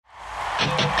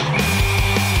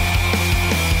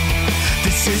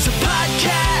This is a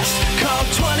podcast called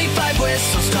 25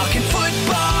 Whistles, talking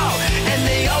football, and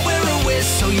they all wear a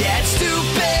whistle. Yeah, it's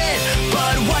stupid,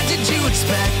 but what did you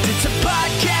expect? It's a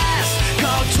podcast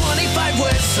called 25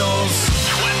 Whistles.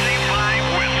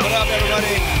 25 Whistles. What up,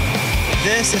 everybody?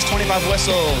 This is 25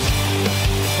 Whistles,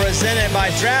 presented by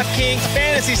DraftKings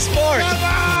Fantasy Sports.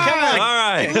 Come on. All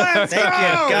right. Thank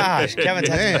you. Gosh, Kevin's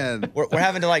we're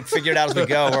having to figure it out as we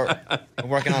go. We're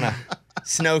working on a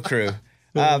snow crew.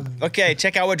 Okay,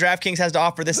 check out what DraftKings has to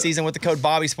offer this season with the code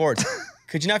BobbySports.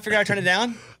 Could you not figure out how to turn it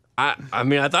down? I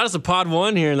mean, I thought it's a pod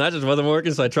one here, and that just wasn't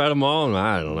working, so I tried them all, and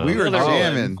I don't know. We were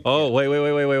jamming. Oh, wait.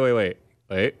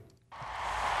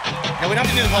 No, we don't have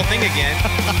to do the whole thing again.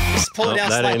 Just pull it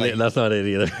down slightly. That's not it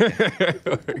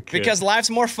either. Because life's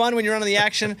more fun when you're on the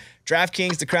action.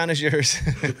 DraftKings, the crown is yours.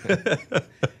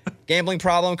 Gambling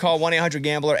problem? Call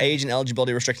 1-800-GAMBLER. Age and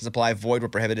eligibility restrictions apply. Void where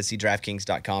prohibited. See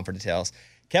DraftKings.com for details.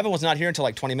 Kevin was not here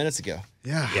until 20 minutes ago.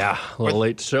 Yeah, a little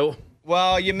late to show.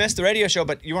 Well, you missed the radio show,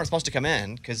 but you weren't supposed to come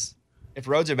in because if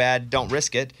roads are bad, don't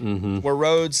risk it. Mm-hmm. Were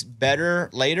roads better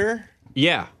later?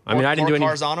 Yeah, I mean, I didn't do any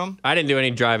cars on them. I didn't do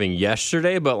any driving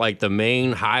yesterday, but the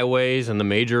main highways and the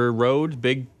major roads,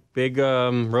 big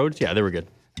roads, yeah, they were good.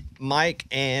 Mike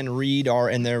and Reed are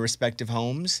in their respective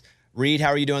homes. Reed, how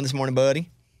are you doing this morning, buddy?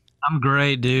 I'm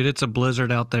great, dude. It's a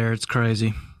blizzard out there. It's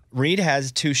crazy. Reed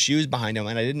has two shoes behind him,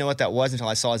 and I didn't know what that was until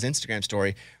I saw his Instagram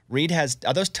story. Reed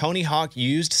are those Tony Hawk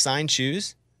used signed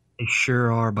shoes? They sure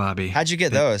are, Bobby. How'd you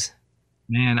get those?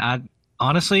 Man, I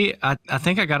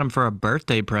think I got them for a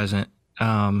birthday present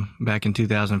back in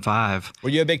 2005. Were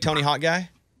you a big Tony Hawk guy?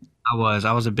 I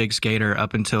was a big skater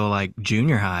up until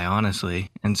junior high, honestly.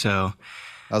 And so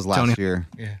that was last year.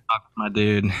 Yeah. My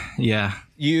dude. Yeah.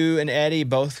 You and Eddie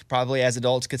both probably as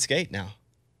adults could skate now.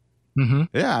 Mm-hmm.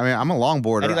 Yeah, I mean, I'm a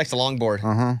longboarder. Eddie likes to longboard.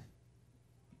 Uh-huh.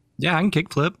 Yeah, I can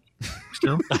kickflip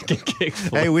still. I can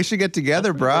kickflip. Hey, we should get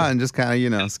together, bro, and just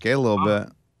kind of, skate a little bit.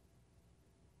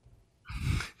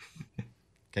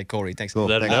 Okay, cool, Reed. Thanks. Cool.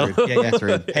 Let Thanks, it Reed. know. Yeah. Thanks,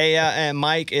 Reed. Hey, and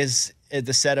Mike is at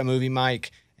the set of Movie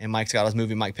Mike, and Mike's got his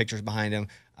Movie Mike pictures behind him.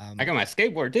 I got my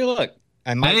skateboard, too. Look.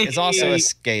 And Mike is also a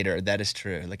skater. That is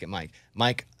true. Look at Mike.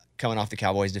 Mike coming off the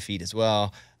Cowboys' defeat as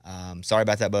well. Sorry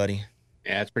about that, buddy.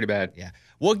 Yeah, it's pretty bad. Yeah.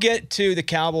 We'll get to the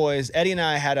Cowboys. Eddie and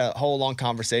I had a whole long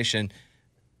conversation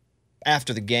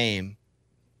after the game.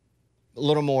 A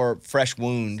little more fresh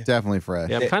wound. Definitely fresh.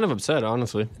 Yeah, I'm kind of upset,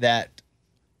 honestly.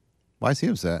 Why is he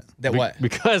upset? What?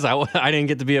 Because I didn't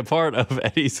get to be a part of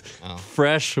Eddie's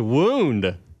fresh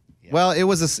wound. Yeah. Well, it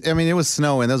was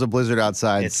snowing. There was a blizzard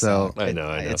outside, I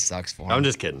know. It sucks for him. I'm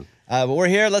just kidding. But we're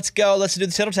here. Let's go. Let's do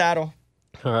the tittle tattle.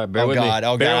 All right, bear with me.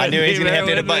 Oh, God. I knew he was going to have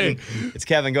to hit a button. It's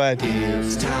Kevin. Go ahead.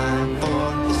 It's time for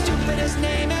the stupidest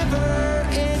name ever.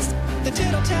 It's the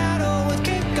tittle tattle with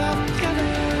Kickoff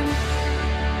Kevin.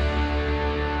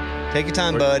 Take your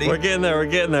time, buddy. We're getting there.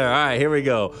 All right, here we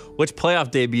go. Which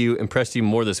playoff debut impressed you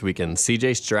more this weekend,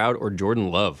 C.J. Stroud or Jordan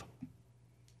Love?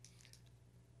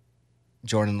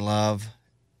 Jordan Love.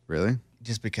 Really?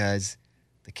 Just because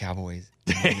the Cowboys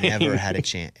never had a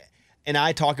chance. And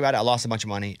I talk about it. I lost a bunch of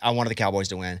money. I wanted the Cowboys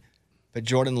to win. But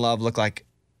Jordan Love looked like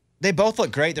they both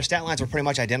looked great. Their stat lines were pretty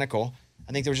much identical.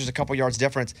 I think there was just a couple yards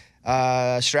difference.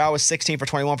 Stroud was 16 for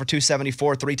 21 for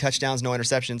 274, 3 touchdowns, no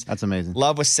interceptions. That's amazing.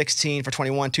 Love was 16 for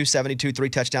 21, 272, 3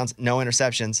 touchdowns, no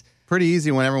interceptions. Pretty easy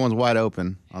when everyone's wide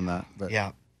open on that. But.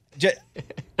 Yeah.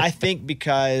 I think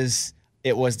because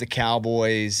it was the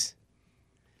Cowboys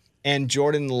and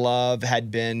Jordan Love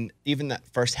had been, even that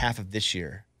first half of this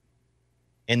year,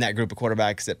 in that group of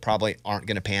quarterbacks that probably aren't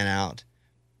going to pan out.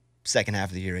 Second half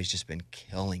of the year, he's just been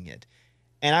killing it.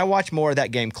 And I watched more of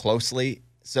that game closely,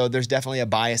 so there's definitely a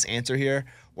biased answer here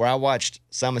where I watched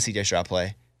some of C.J. Stroud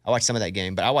play. I watched some of that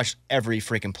game, but I watched every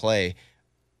freaking play.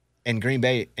 And Green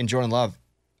Bay and Jordan Love,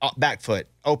 back foot,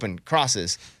 open,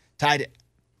 crosses, tied,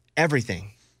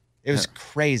 everything. It was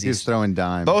crazy. He was throwing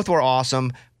dimes. Both were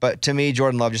awesome, but to me,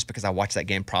 Jordan Love, just because I watched that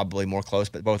game, probably more close,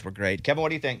 but both were great. Kevin, what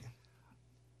do you think?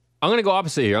 I'm going to go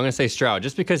opposite here. I'm going to say Stroud,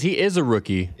 just because he is a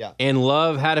rookie. Yeah. And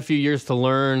Love had a few years to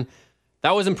learn.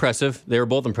 That was impressive. They were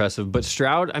both impressive. But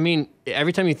Stroud, I mean,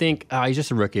 every time you think, he's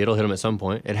just a rookie, it'll hit him at some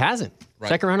point. It hasn't. Right.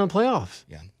 Second round of the playoffs.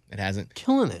 Yeah, it hasn't.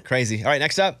 Killing it. Crazy. All right,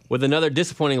 next up. With another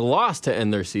disappointing loss to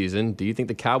end their season, do you think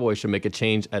the Cowboys should make a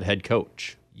change at head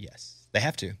coach? Yes, they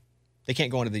have to. They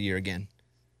can't go into the year again.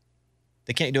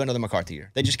 They can't do another McCarthy year.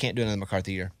 They just can't do another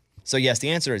McCarthy year. So, yes, the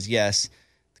answer is yes.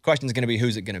 The question is going to be,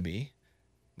 who's it going to be?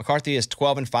 McCarthy is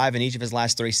 12-5 in each of his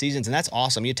last 3 seasons, and that's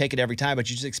awesome. You take it every time, but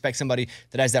you just expect somebody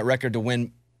that has that record to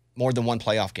win more than one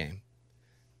playoff game.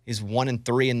 He's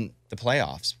 1-3 in the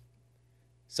playoffs.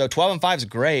 So 12-5 is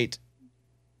great.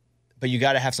 but you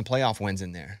got to have some playoff wins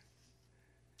in there.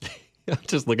 I'm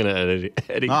just looking at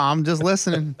Eddie. No, I'm just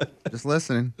listening. Just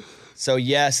listening. So,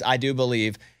 yes, I do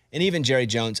believe, and even Jerry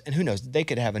Jones, and who knows, they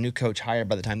could have a new coach hired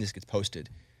by the time this gets posted.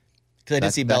 Because I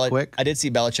did see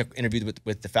Belichick interviewed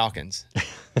with the Falcons.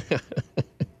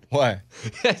 What?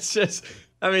 It's just,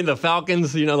 I mean, the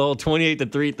Falcons, the whole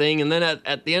 28-3 thing, and then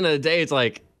at the end of the day, it's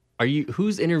like,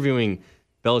 who's interviewing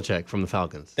Belichick from the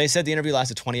Falcons? They said the interview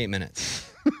lasted 28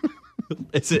 minutes.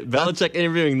 Is it Belichick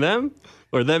interviewing them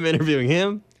or them interviewing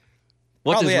him?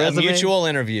 What's Probably his a resume? mutual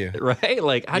interview. Right?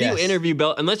 Like, how do you interview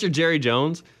unless you're Jerry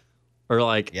Jones or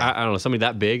like, I don't know, somebody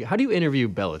that big, how do you interview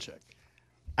Belichick?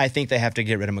 I think they have to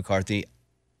get rid of McCarthy.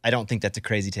 I don't think that's a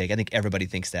crazy take. I think everybody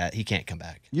thinks that. He can't come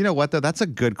back. You know what, though? That's a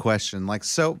good question. Like,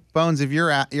 so, Bones, if you're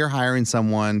hiring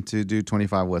someone to do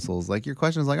 25 whistles, like, your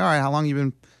question is like, all right, how long have you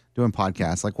been doing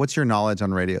podcasts? Like, what's your knowledge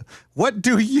on radio? What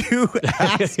do you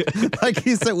ask? Like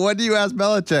he said, what do you ask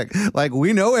Belichick? Like,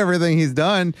 we know everything he's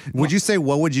done. Would you say,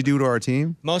 what would you do to our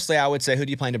team? Mostly, I would say, who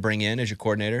do you plan to bring in as your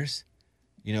coordinators?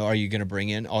 Are you going to bring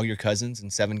in all your cousins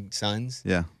and 7 sons?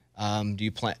 Yeah. Do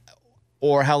you plan...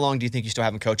 Or how long do you think you still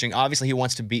have him coaching? Obviously, he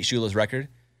wants to beat Shula's record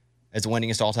as the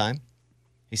winningest all time.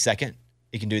 He's second.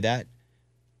 He can do that.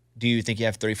 Do you think you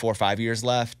have 3, 4, 5 years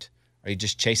left? Are you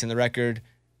just chasing the record?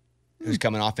 Who's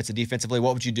coming offensive, defensively?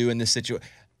 What would you do in this situation?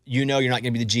 You're not going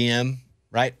to be the GM,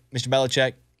 right, Mr.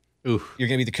 Belichick? Oof. You're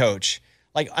going to be the coach.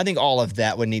 Like, I think all of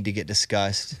that would need to get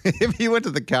discussed. If you went to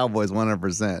the Cowboys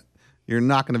 100%, you're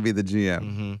not going to be the GM.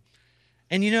 Mm-hmm.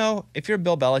 And, if you're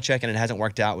Bill Belichick and it hasn't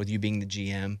worked out with you being the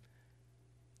GM,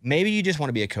 maybe you just want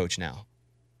to be a coach now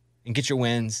and get your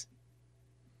wins.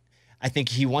 I think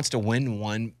he wants to win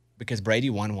one because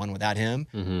Brady won one without him.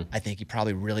 Mm-hmm. I think he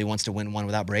probably really wants to win one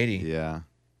without Brady. Yeah.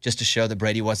 Just to show that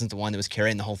Brady wasn't the one that was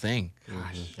carrying the whole thing.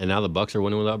 Gosh. And now the Bucs are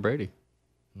winning without Brady.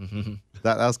 Mm-hmm.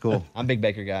 That was cool. I'm a big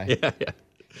Baker guy. Yeah.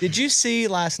 Did you see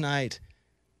last night,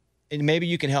 and maybe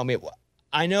you can help me.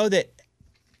 I know that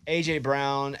A.J.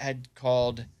 Brown had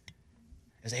called,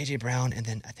 it was A.J. Brown, and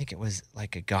then I think it was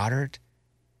like a Goddard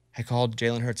had called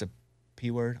Jalen Hurts a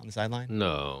P word on the sideline.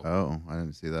 No. Oh, I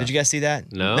didn't see that. Did you guys see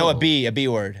that? No. No, a B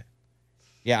word.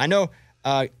 Yeah, I know.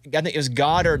 I think it was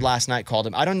Goddard last night called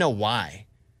him. I don't know why.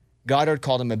 Goddard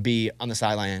called him a B on the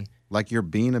sideline. Like you're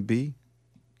being a B?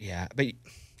 Yeah, but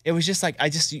it was just like, I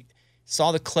just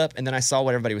saw the clip and then I saw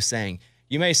what everybody was saying.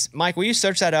 Mike, will you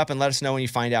search that up and let us know when you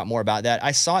find out more about that?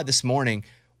 I saw it this morning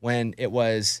when it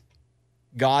was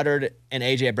Goddard and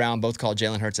A.J. Brown both called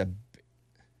Jalen Hurts a,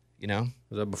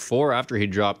 Was that before or after he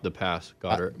dropped the pass,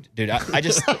 Goddard? Dude, I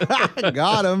just...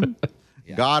 Got him.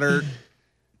 Yeah. Goddard.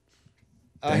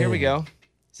 Here we go.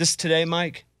 Is this today,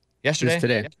 Mike? Yesterday? It's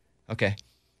today. Okay.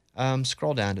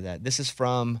 Scroll down to that. This is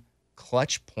from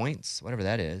Clutch Points, whatever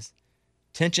that is.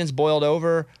 Tensions boiled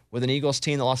over with an Eagles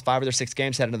team that lost 5 of their 6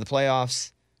 games heading into the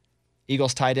playoffs.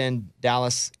 Eagles tight end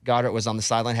Dallas Goedert was on the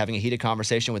sideline having a heated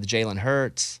conversation with Jalen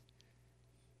Hurts.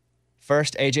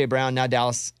 First, A.J. Brown, now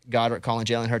Dallas Goedert calling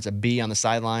Jalen Hurts a B on the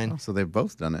sideline. Oh, so they've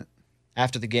both done it.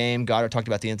 After the game, Goddard talked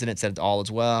about the incident, said all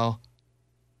is well.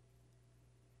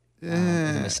 It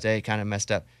was a mistake, kind of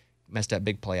messed up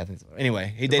big play, I think.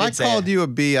 Anyway, they if did I say called you a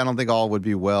B, I don't think all would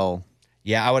be well.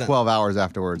 Yeah, I wouldn't. 12 hours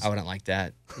afterwards. I wouldn't like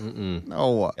that.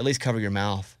 No. At least cover your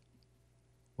mouth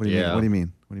What do you mean? Yeah. What do you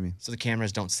mean? What do you mean? so the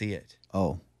cameras don't see it.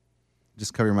 Oh.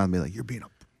 Just cover your mouth and be like, you're being a...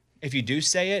 If you do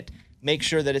say it, make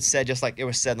sure that it's said just like it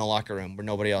was said in the locker room where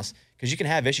nobody else, because you can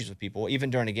have issues with people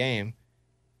even during a game,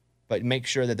 but make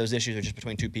sure that those issues are just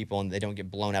between 2 people and they don't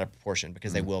get blown out of proportion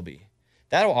because they will be.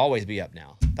 That'll always be up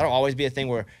now. That'll always be a thing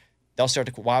where they'll start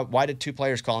to, why did 2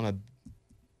 players call him a,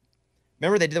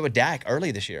 remember they did that with Dak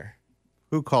early this year.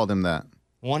 Who called him that?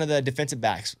 One of the defensive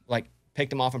backs,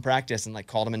 picked him off in practice and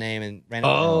called him a name and ran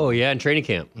Oh, yeah, in training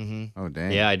camp. Oh,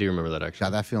 dang. Yeah, I do remember that actually.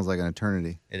 God, that feels like an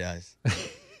eternity. It does.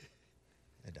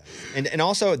 It does. And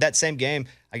also that same game,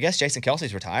 I guess Jason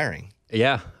Kelsey's retiring.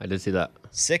 Yeah, I did see that.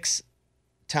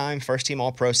 6-time first-team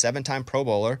All-Pro, 7-time Pro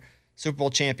Bowler, Super Bowl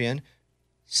champion,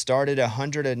 started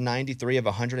 193 of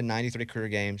 193 career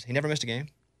games. He never missed a game.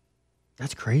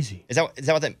 That's crazy. Is that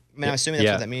what that? I mean, I'm assuming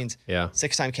that's what that means. Yeah.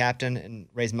 6-time captain and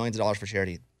raised millions of dollars for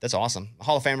charity. That's awesome. A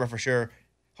Hall of Famer for sure.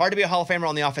 Hard to be a Hall of Famer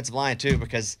on the offensive line too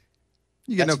because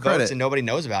You get that's no credit. votes and nobody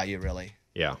knows about you really.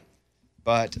 Yeah.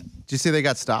 But Did you see they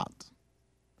got stopped?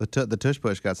 The tush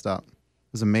push got stopped.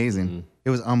 It was amazing.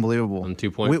 It was unbelievable. On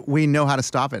 2 point. We know how to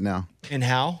stop it now. and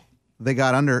how? They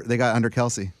got under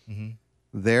Kelsey.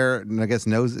 There, I guess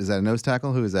is that a nose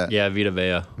tackle? Who is that? Yeah, Vita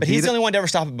Vea. But he's the only one to ever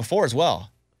stop it before as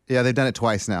well. Yeah, they've done it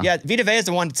twice now. Yeah, Vita Vea is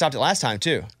the one that stopped it last time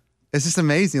too. It's just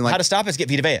amazing. Like, How to stop us? Get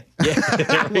Vita Vea.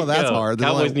 well, that's hard. There's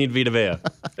Cowboys like- need Vita Vea.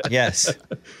 Yes.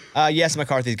 Yes,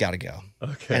 McCarthy's got to go.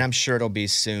 Okay. And I'm sure it'll be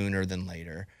sooner than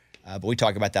later. But we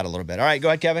talk about that a little bit. All right, go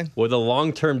ahead, Kevin. With a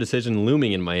long-term decision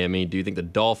looming in Miami, do you think the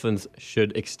Dolphins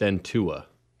should extend Tua?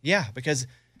 Yeah, because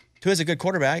Tua's a good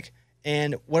quarterback.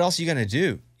 And what else are you going to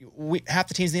do? Half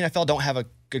the teams in the NFL don't have a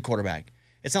good quarterback.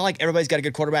 It's not like everybody's got a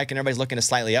good quarterback and everybody's looking to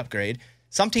slightly upgrade.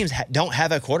 Some teams don't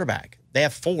have a quarterback. They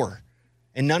have 4,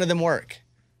 and none of them work.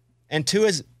 And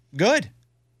Tua's good.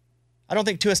 I don't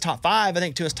think Tua's top 5. I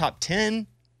think Tua's top 10.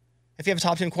 If you have a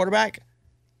top 10 quarterback,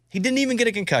 he didn't even get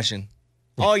a concussion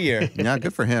all year. Yeah,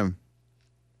 good for him.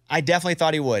 I definitely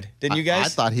thought he would. Didn't you guys? I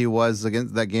thought he was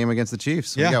against that game against the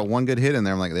Chiefs. Yeah. He got one good hit in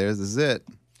there. I'm like, this is it.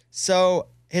 So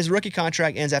his rookie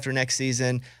contract ends after next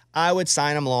season. I would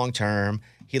sign him long term.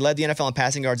 He led the NFL in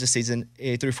passing yards this season.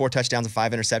 He threw 4 touchdowns and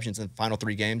 5 interceptions in the final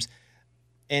 3 games.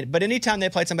 But anytime they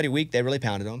played somebody weak, they really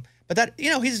pounded him. But that,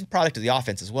 he's a product of the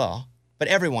offense as well. But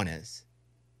everyone is.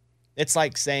 It's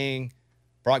like saying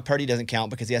Brock Purdy doesn't count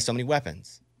because he has so many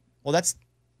weapons. Well, that's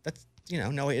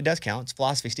no, it does count. It's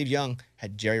philosophy. Steve Young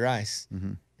had Jerry Rice.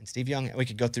 Mm-hmm. And Steve Young, we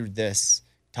could go through this.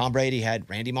 Tom Brady had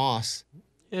Randy Moss.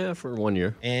 Yeah, for 1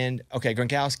 year. And,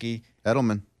 Gronkowski.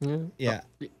 Edelman. Yeah.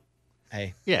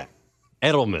 Hey. Yeah.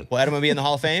 Edelman. Will Edelman be in the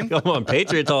Hall of Fame? Come on,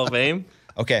 Patriots Hall of Fame.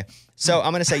 Okay. So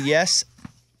I'm going to say yes.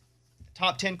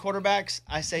 Top 10 quarterbacks,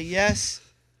 I say yes.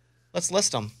 Let's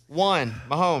list them. 1,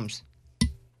 Mahomes.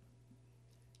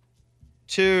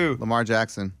 2, Lamar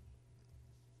Jackson.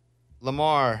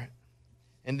 Lamar.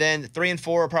 And then 3 and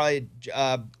 4 are probably,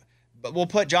 but we'll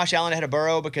put Josh Allen ahead of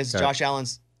Burrow because Okay. Josh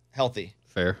Allen's healthy.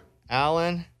 Fair.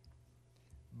 Allen,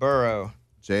 Burrow.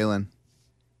 Jalen.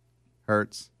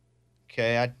 Hurts.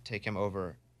 Okay, I'd take him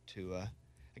over Tua.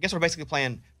 I guess we're basically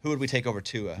playing who would we take over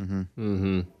Tua.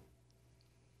 Mm-hmm.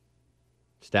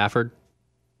 Stafford?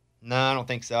 No, I don't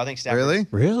think so. I think Stafford. Really?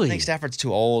 Really? I think Stafford's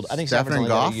too old. I think Stafford Stafford's and only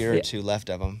got Goff? a year or 2 left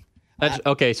of him. That's,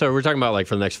 okay, so we're talking about like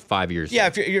for the next 5 years. Yeah,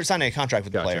 if you're signing a contract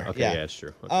with the Gotcha. player. Okay, yeah, it's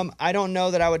true. Okay. I don't know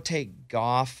that I would take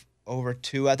Goff over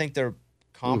Tua. I think they're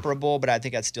comparable, but I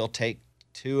think I'd still take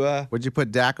Tua. Would you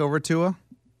put Dak over Tua?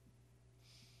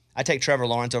 I take Trevor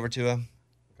Lawrence over Tua.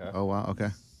 Oh, wow. Okay.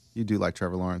 You do like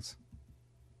Trevor Lawrence.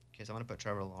 Okay, so I'm going to put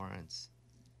Trevor Lawrence.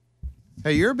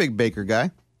 Hey, you're a big Baker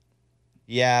guy.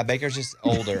 Yeah, Baker's just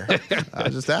older. I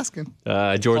was just asking.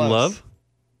 Jordan Close. Love?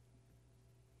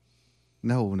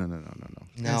 No.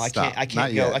 No, I Stop. can't. I can't Not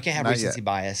go. yet. I can't have Not recency yet.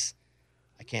 bias.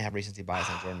 I can't have recency bias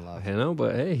on Jordan Love. I know,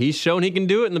 but hey, he's shown he can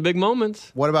do it in the big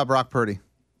moments. What about Brock Purdy?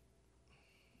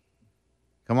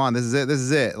 Come on, this is it. This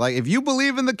is it. Like, if you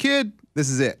believe in the kid, this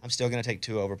is it. I'm still going to take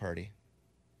Tua over Purdy.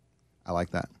 I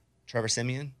like that. Trevor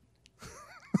Simeon.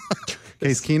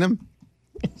 Case Keenum.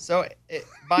 So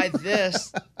by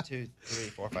this, 2, 3,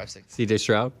 4, 5, 6. CJ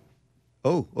Stroud?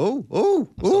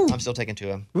 I'm still taking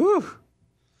Tua. Woo.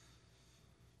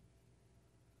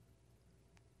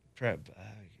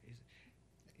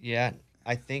 Yeah,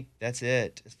 I think that's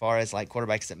it as far as like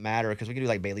quarterbacks that matter because we could do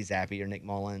like Bailey Zappi or Nick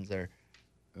Mullins or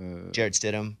Jared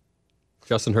Stidham.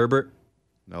 Justin Herbert?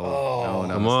 No. Oh.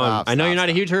 No. Come on. I know you're not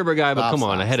a huge Herbert guy, but Stop, come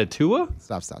on. stop, Ahead of Tua?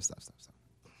 Stop.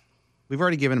 We've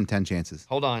already given him 10 chances.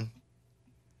 Hold on.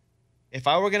 If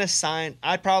I were gonna sign,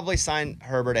 I'd probably sign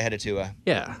Herbert ahead of Tua.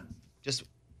 Yeah. Just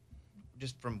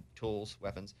from tools,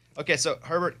 weapons. Okay, so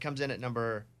Herbert comes in at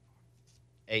number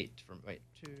 8.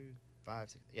 2, 5,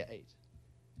 6. Yeah, 8.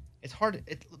 It's hard.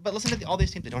 But listen to all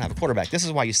these teams that don't have a quarterback. This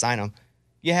is why you sign them.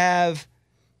 You have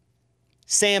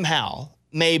Sam Howell.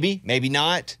 Maybe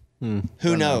not.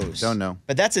 Who knows? Don't know.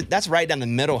 But that's right down the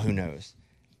middle. Who knows?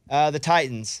 The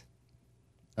Titans.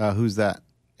 Who's that?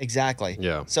 Exactly.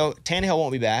 Yeah. So Tannehill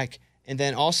won't be back. And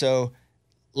then also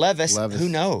Levis. Who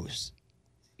knows?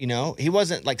 He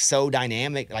wasn't like so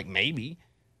dynamic. Like maybe.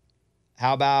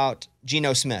 How about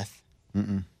Geno Smith?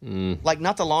 Like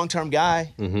not the long-term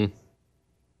guy. Mm-hmm.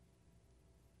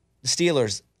 The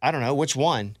Steelers. I don't know which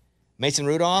one. Mason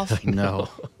Rudolph. No.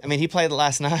 I mean, he played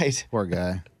last night. Poor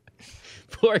guy.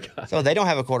 Poor guy. So they don't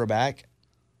have a quarterback.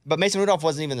 But Mason Rudolph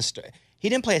wasn't even he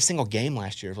didn't play a single game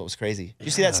last year, is what was crazy. Did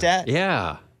you see that stat?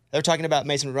 Yeah. They were talking about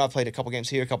Mason Rudolph played a couple games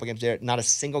here, a couple games there. Not a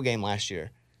single game last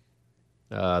year.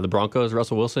 The Broncos,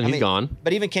 Russell Wilson, he's gone.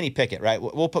 But even Kenny Pickett, right?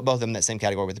 We'll put both of them in that same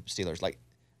category with the Steelers. Like,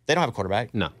 they don't have a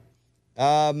quarterback. No.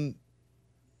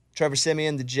 Trevor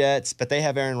Simeon, the Jets, but they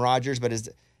have Aaron Rodgers, but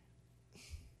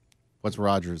What's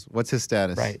Rodgers? What's his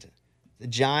status? right. The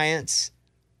Giants,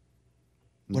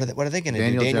 what are they going to do?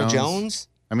 Daniel Daniel Jones. Jones?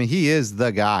 I mean, he is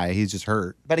the guy. He's just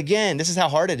hurt. But again, this is how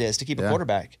hard it is to keep a Yeah.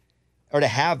 quarterback or to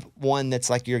have one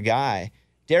that's like your guy.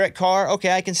 Derek Carr,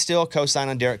 okay, I can still co-sign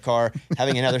on Derek Carr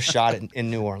having another shot in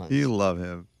New Orleans. You love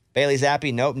him. Bailey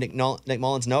Zappi, nope. Nick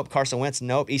Mullins, nope. Carson Wentz,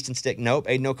 nope. Easton Stick, nope.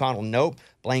 Aiden O'Connell, nope.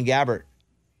 Blaine Gabbert,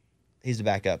 he's the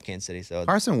backup, Kansas City. So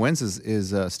Carson Wentz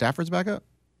is Stafford's backup?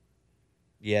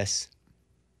 yes.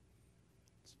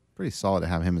 Pretty solid to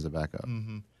have him as a backup.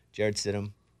 Jared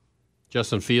Stidham.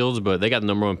 Justin Fields, but they got the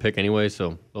number 1 pick anyway,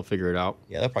 so they'll figure it out.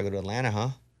 Yeah, they'll probably go to Atlanta, huh?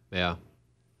 Yeah.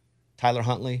 Tyler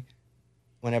Huntley,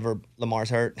 whenever Lamar's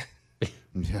hurt.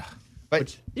 Yeah.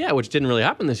 But Which didn't really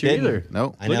happen this year Didn't. either.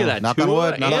 Nope. I Look know. at that. Knock on Tua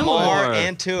wood, knock on and wood. Lamar Lamar.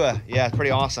 and Tua. Yeah, it's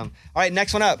pretty awesome. All right,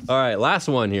 next one up. All right, last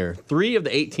one here. 3 of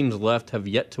the 8 teams left have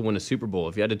yet to win a Super Bowl.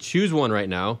 If you had to choose one right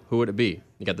now, who would it be?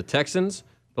 You got the Texans,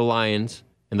 the Lions,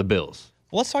 and the Bills.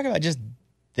 Well, let's talk about just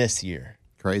this year.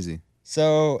 Crazy.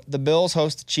 So the Bills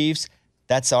host the Chiefs.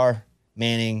 That's our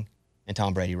Manning and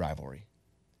Tom Brady rivalry.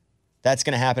 That's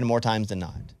going to happen more times than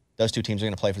not. Those two teams are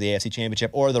going to play for the AFC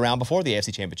Championship or the round before the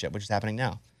AFC Championship, which is happening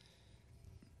now.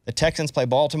 The Texans play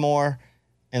Baltimore,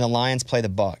 and the Lions play the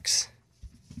Bucks.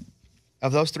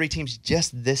 Of those 3 teams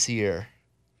just this year,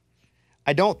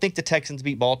 I don't think the Texans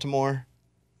beat Baltimore,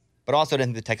 but also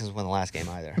didn't think the Texans win the last game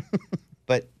either.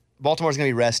 But Baltimore's going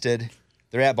to be rested.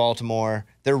 They're at Baltimore.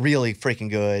 They're really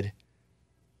freaking good.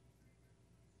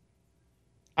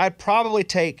 I'd probably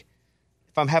take,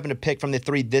 if I'm having to pick from the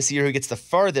 3 this year who gets the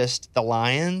furthest, the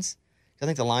Lions. I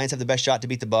think the Lions have the best shot to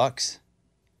beat the Bucks.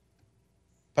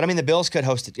 But I mean, the Bills could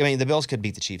host it. I mean, the Bills could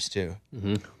beat the Chiefs too.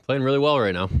 Playing really well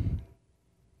right now.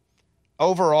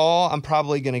 Overall, I'm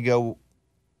probably going to go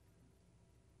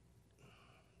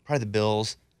probably the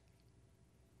Bills.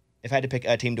 If I had to pick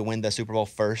a team to win the Super Bowl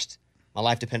first, my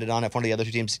life depended on it. If one of the other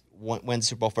 2 teams wins the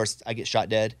Super Bowl first, I get shot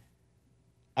dead.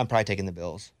 I'm probably taking the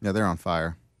Bills. Yeah, they're on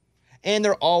fire. And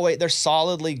they're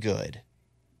solidly good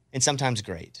and sometimes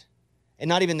great. And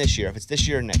not even this year. If it's this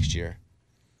year or next year.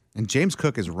 And James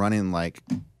Cook is running like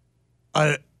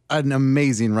an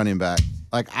amazing running back.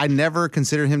 Like, I never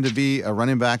considered him to be a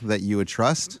running back that you would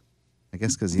trust. I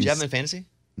guess because he's... Did you have him in fantasy?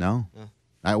 No.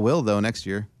 I will, though, next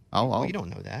year. Well, you don't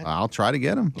know that. I'll try to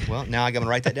get him. Well, now I got to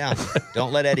write that down.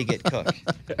 Don't let Eddie get Cook.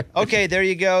 Okay, there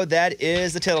you go. That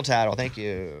is the Tittle Tattle. Thank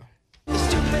you. The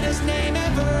stupidest name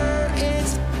ever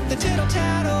is the Tittle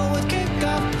Tattle with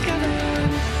Kickoff Kevin.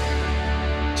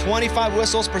 25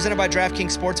 Whistles presented by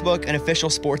DraftKings Sportsbook, an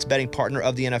official sports betting partner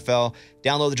of the NFL.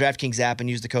 Download the DraftKings app and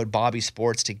use the code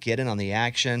BobbySports to get in on the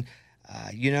action.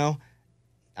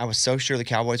 I was so sure the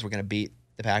Cowboys were going to beat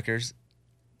the Packers.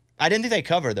 I didn't think they'd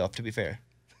cover, though, to be fair.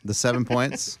 The 7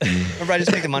 points? Remember, I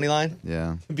just picked the money line?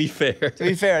 Yeah. Be fair. To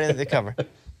be fair, I didn't think they cover.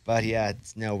 But yeah,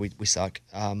 we suck.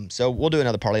 So we'll do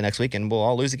another parlay next week, and we'll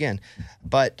all lose again.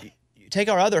 But take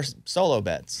our other solo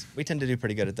bets. We tend to do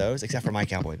pretty good at those, except for my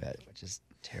Cowboy bet, which is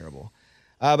terrible.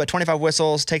 But 25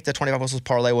 Whistles, take the 25 Whistles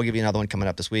parlay. We'll give you another one coming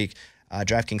up this week.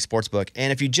 DraftKings Sportsbook.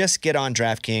 And if you just get on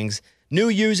DraftKings, new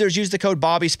users use the code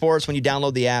BobbySports when you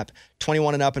download the app.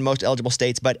 21 and up in most eligible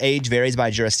states, but age varies by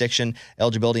jurisdiction.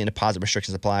 Eligibility and deposit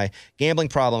restrictions apply. Gambling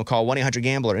problem, call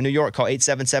 1-800-GAMBLER. In New York, call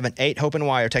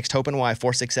 877-8-HOPE-NY or text HOPE-NY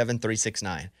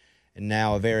 467-369. And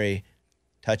now a very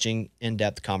touching,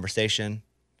 in-depth conversation.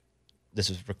 This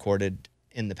was recorded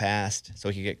in the past so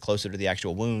we could get closer to the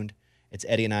actual wound. It's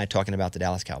Eddie and I talking about the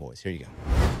Dallas Cowboys. Here you go.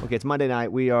 Okay, it's Monday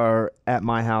night. We are at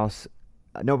my house.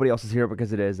 Nobody else is here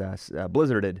because it is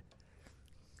blizzarded.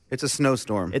 It's a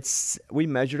snowstorm. We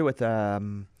measured it with A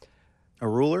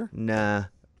ruler? nah,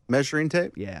 Measuring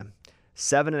tape? yeah,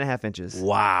 7.5 inches.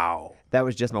 Wow. That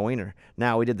was just my wiener.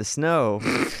 Now we did the snow.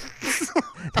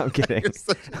 I'm kidding. You're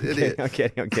such an idiot.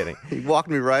 I'm kidding. You walked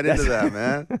me right into that,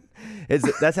 man.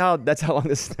 That's how long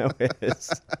the snow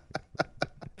is.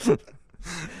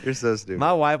 You're so stupid.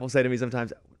 My wife will say to me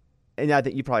sometimes, and I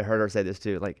think you probably heard her say this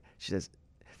too. Like she says,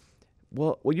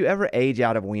 "Well, will you ever age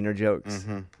out of wiener jokes?"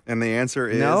 And the answer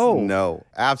is No.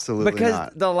 Absolutely Because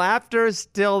not. the laughter is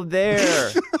still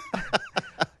there.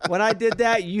 When I did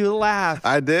that, you laughed.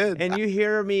 I did. And you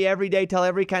hear me every day tell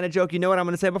every kind of joke. You know what I'm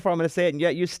going to say before I'm going to say it, and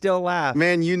yet you still laugh.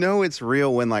 Man, you know it's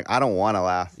real when I don't want to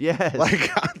laugh. Yes.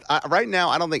 Right now,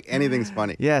 I don't think anything's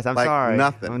funny. Yes, I'm sorry.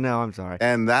 Nothing. Oh, no, I'm sorry.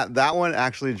 And that one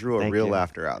actually drew a Thank real you.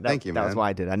 laughter out. Thank you, man. That was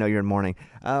why I did. I know you're in mourning.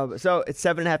 So it's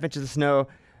 7.5 inches of snow.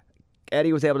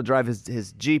 Eddie was able to drive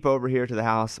his Jeep over here to the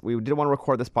house. We did want to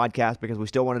record this podcast because we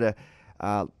still wanted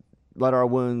to let our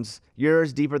wounds,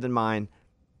 yours deeper than mine,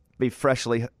 be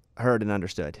freshly heard and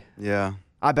understood. Yeah.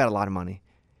 I bet a lot of money.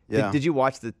 Yeah. Did you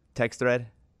watch the text thread?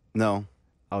 No.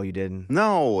 Oh, you didn't?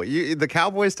 No. The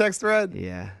Cowboys text thread?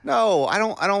 Yeah. No, I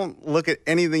don't look at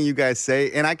anything you guys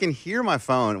say, and I can hear my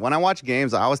phone. When I watch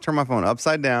games, I always turn my phone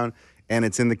upside down, and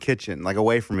it's in the kitchen, like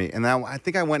away from me. And then I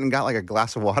think I went and got like a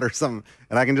glass of water or something,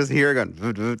 and I can just hear it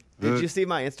going. Did you see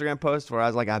my Instagram post where I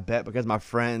was like, I bet because my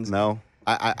friends. No.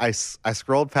 I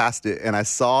scrolled past it and I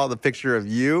saw the picture of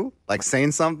you like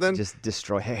saying something. Just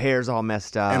destroy. Hair's all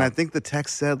messed up. And I think the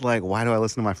text said like, why do I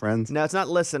listen to my friends? No, it's not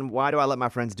listen. Why do I let my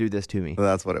friends do this to me? So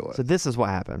that's what it was. So this is what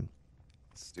happened.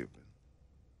 Stupid.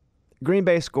 Green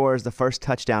Bay scores the first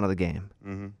touchdown of the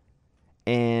game.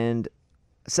 And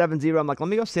 7-0, I'm like, let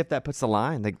me go see if that puts the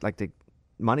line, the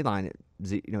money line, at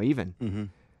even.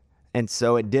 And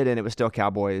so it didn't. It was still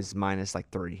Cowboys minus like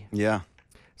 3. Yeah.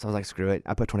 So I was like, screw it.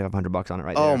 I put $2,500 on it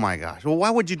right there. Oh my gosh. Well,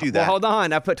 why would you do that? Well, hold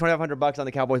on. I put $2,500 on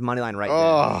the Cowboys money line right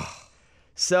there.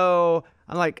 So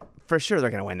I'm like, for sure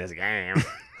they're going to win this game.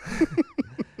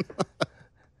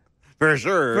 For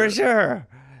sure. For sure.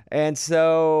 And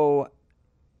so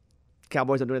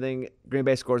Cowboys don't do anything. Green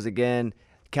Bay scores again.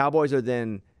 Cowboys are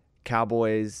then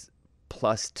Cowboys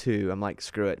 +2. I'm like,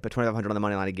 screw it. Put $2,500 on the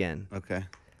money line again. Okay.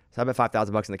 So I bet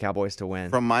 $5,000 on the Cowboys to win.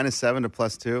 From -7 to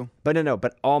 +2? But no.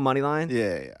 But all money line.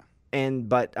 Yeah.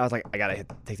 But I was like, I got to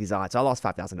take these odds. So I lost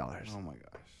 $5,000. Oh my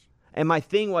gosh. And my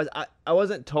thing was, I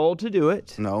wasn't told to do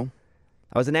it. No.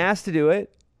 I wasn't asked to do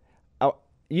it.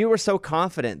 You were so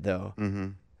confident, though,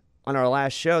 on our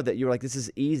last show that you were like, this is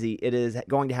easy. It is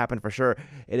going to happen for sure.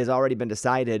 It has already been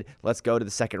decided. Let's go to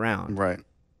the second round. Right.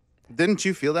 Didn't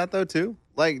you feel that, though, too?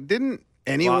 Like, didn't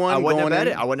anyone I wouldn't have going bet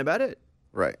in? it. I wouldn't have bet it.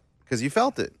 Right. Because you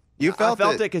felt it. I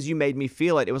felt it because you made me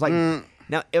feel it. It was like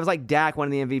now it was like Dak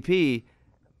winning the MVP.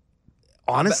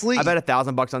 Honestly, I bet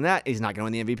 $1,000 on that. He's not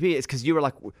going to win the MVP. It's because you were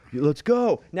like, let's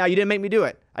go. Now you didn't make me do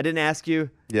it. I didn't ask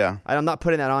you. Yeah. I'm not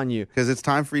putting that on you. Because it's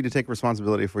time for you to take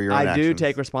responsibility for your own I do actions.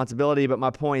 take responsibility, but my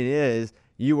point is,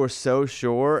 you were so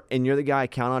sure, and you're the guy I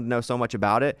count on to know so much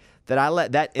about it that I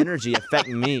let that energy affect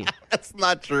me. That's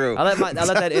not true. I let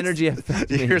that energy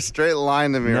affect me. You're straight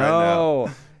lying to me right now.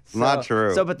 No. Not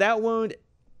true. So, but that wound,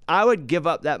 I would give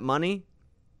up that money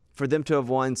for them to have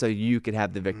won so you could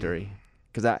have the victory.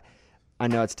 Because I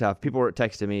know it's tough. People were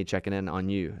texting me, checking in on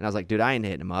you. And I was like, dude, I ain't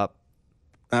hitting him up.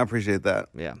 I appreciate that.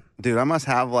 Yeah. Dude, I must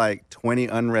have like 20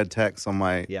 unread texts on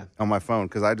my Yeah. on my phone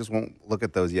because I just won't look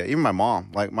at those yet. Even my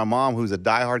mom, who's a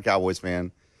diehard Cowboys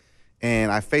fan,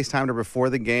 and I FaceTimed her before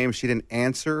the game. She didn't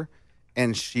answer,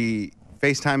 and she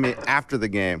FaceTimed me after the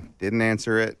game. Didn't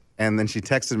answer it, and then she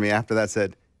texted me after that,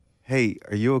 said, "Hey,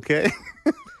 are you okay?"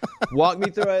 Walk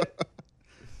me through it.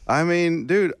 I mean,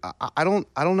 dude, I don't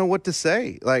know what to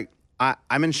say. Like,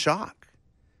 I'm in shock.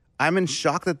 I'm in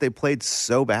shock that they played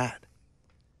so bad.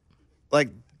 Like,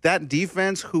 that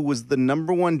defense, who was the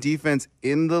number one defense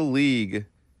in the league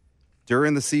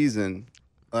during the season,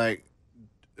 like,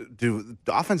 dude,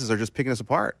 the offenses are just picking us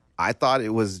apart. I thought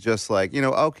it was just like,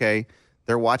 okay,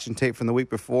 they're watching tape from the week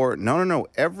before. No.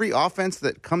 Every offense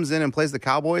that comes in and plays the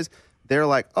Cowboys, they're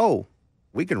like, oh,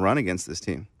 we can run against this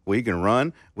team. We can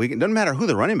run. Doesn't matter who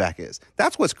the running back is.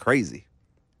 That's what's crazy.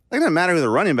 It doesn't matter who the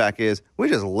running back is. We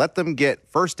just let them get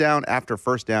first down after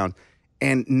first down.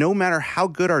 And no matter how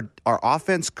good our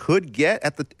offense could get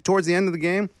towards the end of the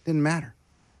game, didn't matter.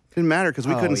 Didn't matter because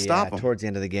we couldn't stop them. Towards the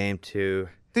end of the game, too.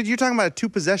 Dude, you're talking about a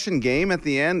 2-possession game at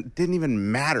the end? Didn't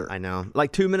even matter. I know.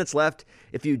 Like 2 minutes left.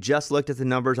 If you just looked at the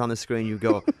numbers on the screen, you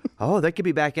go, oh, they could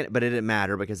be back in it. But it didn't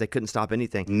matter because they couldn't stop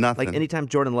anything. Nothing. Like anytime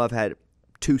Jordan Love had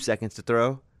 2 seconds to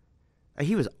throw,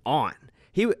 he was on.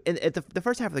 At the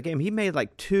first half of the game, he made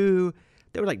like they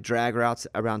were like drag routes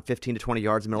around 15 to 20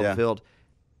 yards in the middle of the field.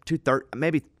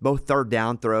 Maybe both third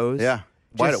down throws. Yeah.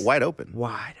 Wide open.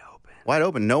 Wide open. Wide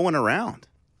open. No one around.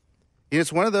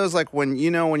 It's one of those like when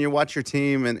you watch your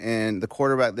team and the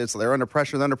quarterback, they're under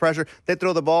pressure, they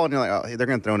throw the ball and you're like, oh, they're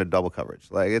going to throw into double coverage.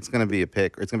 Like it's going to be a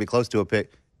pick or it's going to be close to a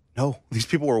pick. No, these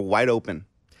people were wide open.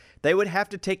 They would have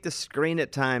to take the screen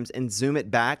at times and zoom it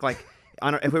back like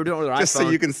if we were doing it with our just iPhone. So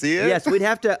you can see it? Yes, we'd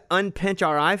have to unpinch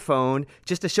our iPhone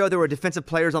just to show there were defensive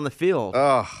players on the field.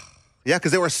 Oh, yeah,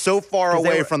 because they were so far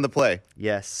away from the play.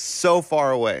 Yes. So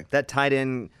far away. That tight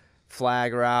end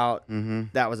flag route,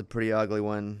 that was a pretty ugly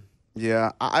one.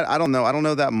 Yeah, I don't know. I don't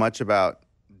know that much about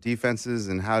defenses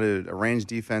and how to arrange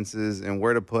defenses and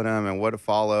where to put them and what to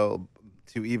follow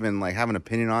to even like have an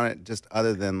opinion on it, just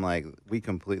other than like we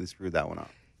completely screwed that one up.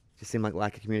 Just seemed like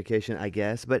lack of communication, I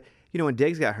guess. But, when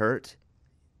Diggs got hurt,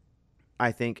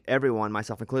 I think everyone,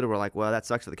 myself included, were like, well, that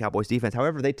sucks for the Cowboys defense.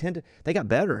 However, they got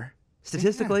better.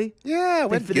 Statistically, yeah,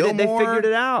 they figured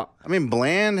it out. I mean,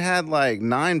 Bland had like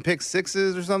 9 pick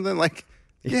sixes or something. Like,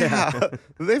 yeah,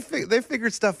 they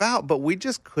figured stuff out, but we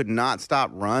just could not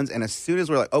stop runs. And as soon as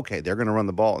we're like, okay, they're going to run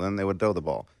the ball, and then they would throw the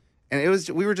ball, and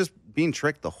we were just being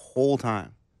tricked the whole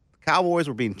time. Cowboys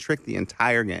were being tricked the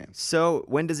entire game. So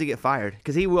when does he get fired?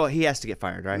 Because he has to get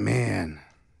fired, right? Man,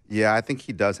 yeah, I think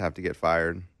he does have to get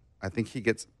fired. I think he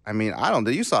gets. I mean, I don't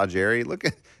know. You saw Jerry. Look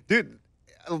at dude.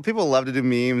 people love to do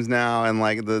memes now, and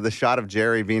like the shot of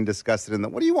Jerry being disgusted in the.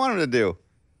 What do you want him to do?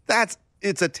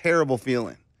 It's a terrible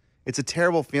feeling. It's a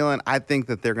terrible feeling. I think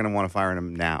that they're going to want to fire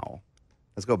him now.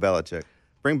 Let's go Belichick.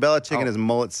 Bring Belichick and his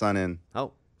mullet son in.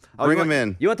 Bring him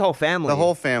in. You want the whole family. The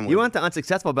whole family. You want the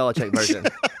unsuccessful Belichick version.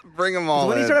 Bring them all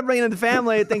When in. you started bringing in the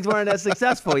family, things weren't as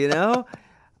successful, you know?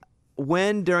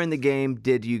 When during the game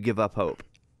did you give up hope?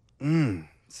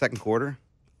 Second quarter.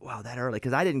 Wow, that early.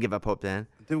 Because I didn't give up hope then.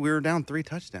 Dude, we were down 3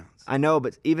 touchdowns. I know,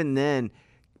 but even then,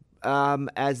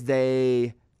 as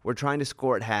they were trying to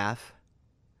score at half,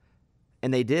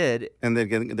 and they did, And they were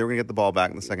going to get the ball back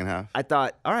in the second half. I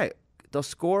thought, all right, they'll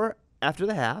score after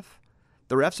the half.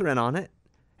 The refs are in on it.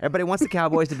 Everybody wants the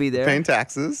Cowboys to be there. Paying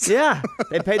taxes. Yeah,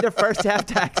 they paid their first half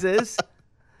taxes.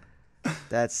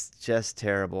 That's just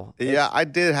terrible. Yeah, I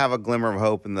did have a glimmer of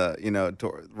hope in the,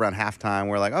 around halftime.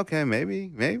 We're like, okay,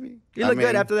 maybe. You look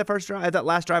good after that first drive, that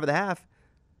last drive of the half.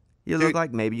 You look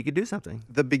like maybe you could do something.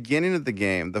 The beginning of the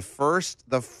game, the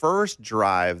first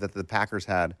drive that the Packers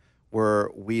had, where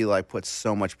we like put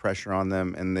so much pressure on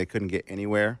them and they couldn't get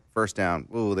anywhere. First down,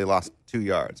 ooh, they lost 2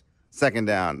 yards. Second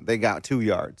down, they got 2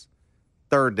 yards.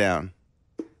 Third down.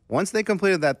 Once they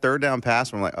completed that third down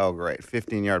pass, we're like, oh, great.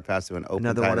 15-yard pass to an open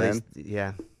Another tight one of end. these.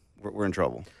 Yeah. We're in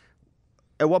trouble.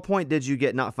 At what point did you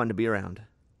get not fun to be around?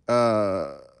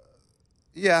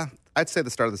 Yeah, I'd say the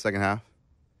start of the second half.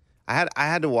 I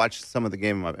had to watch some of the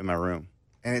game in my room.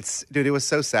 And it was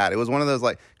so sad. It was one of those,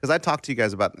 like, because I talked to you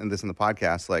guys about this in the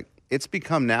podcast. Like, it's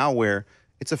become now where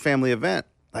it's a family event.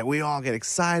 Like, we all get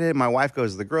excited. My wife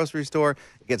goes to the grocery store,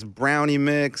 gets brownie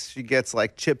mix. She gets,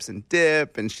 like, chips and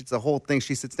dip, and it's the whole thing.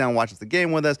 She sits down and watches the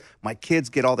game with us. My kids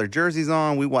get all their jerseys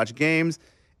on. We watch games.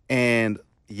 And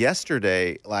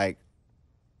yesterday, like,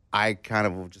 I kind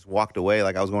of just walked away.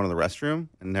 Like, I was going to the restroom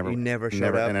and You never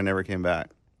showed up? And I never came back.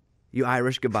 You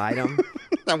Irish goodbye them?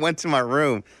 I went to my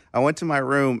room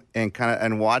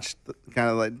and watched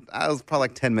I was probably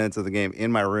like 10 minutes of the game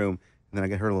in my room, and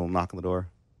then I heard a little knock on the door.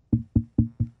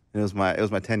 And it was my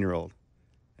 10-year-old.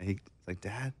 And he's like,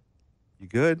 Dad, you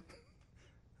good?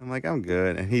 I'm like, I'm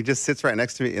good. And he just sits right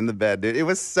next to me in the bed, dude. It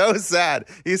was so sad.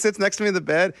 He sits next to me in the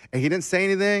bed, and he didn't say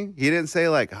anything. He didn't say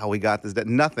like, oh, we got this.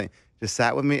 Nothing. Just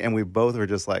sat with me, and we both were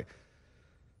just like.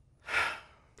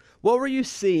 What were you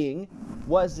seeing?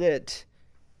 Was it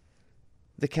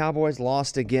the Cowboys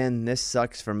lost again, this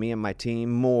sucks for me and my team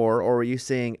more? Or were you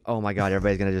seeing, oh my God, they're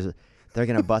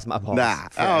going to bust my balls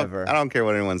forever? I don't care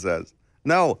what anyone says.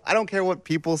 No, I don't care what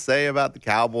people say about the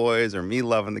Cowboys or me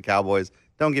loving the Cowboys.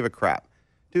 Don't give a crap.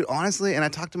 Dude, honestly, and I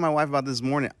talked to my wife about this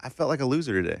morning, I felt like a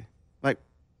loser today. Like,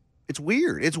 it's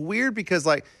weird. It's weird because,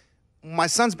 like, my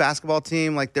son's basketball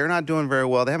team, like, they're not doing very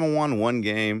well. They haven't won one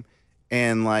game.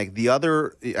 And, like,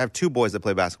 I have 2 boys that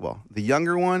play basketball. The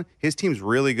younger one, his team's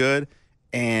really good,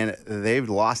 and they've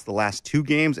lost the last 2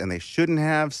 games, and they shouldn't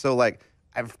have. So, like,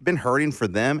 I've been hurting for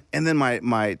them. And then my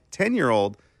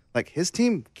 10-year-old, like, his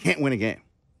team can't win a game.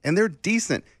 And they're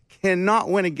decent, cannot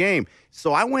win a game.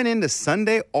 So I went into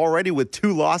Sunday already with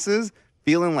 2 losses,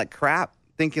 feeling like crap,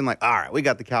 thinking, like, all right, we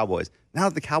got the Cowboys. Now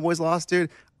that the Cowboys lost, dude,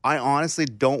 I honestly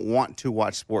don't want to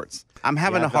watch sports. I'm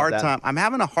having a hard time. I'm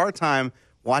having a hard time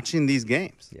watching these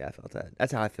games. Yeah, I felt that.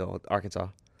 That's how I feel with Arkansas.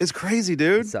 It's crazy,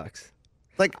 dude. It sucks.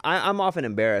 Like, I'm often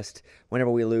embarrassed whenever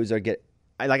we lose or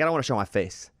I don't want to show my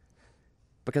face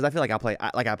because I feel like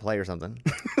I play or something.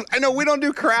 I know we don't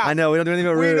do crap. I know we don't do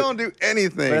anything. We don't do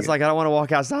anything. But it's like I don't want to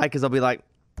walk outside because they'll be like,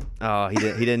 oh, he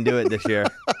didn't do it this year.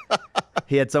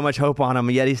 He had so much hope on him,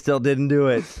 yet he still didn't do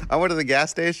it. I went to the gas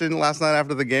station last night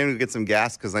after the game to get some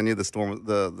gas because I knew the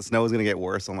snow was going to get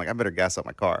worse. So I'm like, I better gas up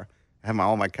my car. I had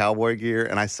all my cowboy gear,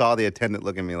 and I saw the attendant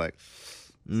look at me like,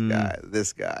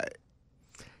 this guy.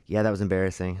 Yeah, that was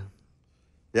embarrassing.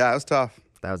 Yeah, it was tough.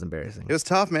 That was embarrassing. It was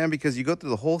tough, man, because you go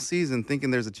through the whole season thinking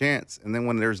there's a chance, and then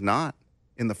when there's not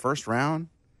in the first round,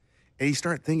 and you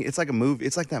start thinking, it's like a movie.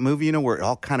 It's like that movie, where it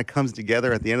all kind of comes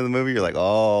together at the end of the movie. You're like,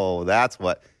 oh, that's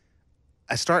what.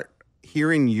 I start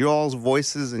hearing y'all's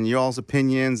voices and y'all's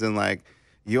opinions and, like,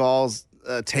 y'all's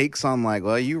takes on, like,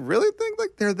 well, you really think,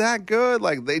 like, they're that good?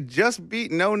 Like, they just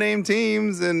beat no-name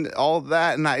teams and all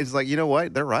that. And it's like, you know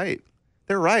what? They're right.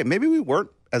 They're right. Maybe we weren't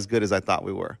as good as I thought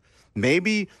we were.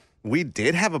 Maybe we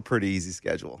did have a pretty easy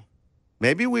schedule.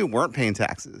 Maybe we weren't paying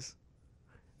taxes.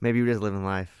 Maybe you were just living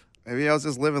life. Maybe I was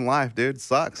just living life, dude. It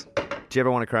sucks. Do you ever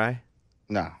want to cry?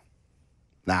 No.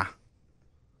 Nah.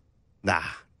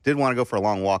 Did want to go for a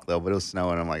long walk, though, but it was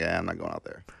snowing. I'm like, I'm not going out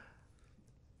there.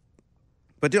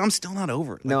 But, dude, I'm still not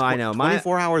over it. No, I know.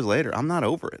 24 hours later, I'm not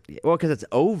over it. Well, because it's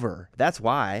over. That's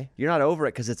why. You're not over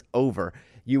it because it's over.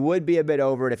 You would be a bit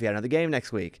over it if you had another game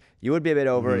next week. You would be a bit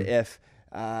over it if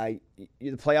The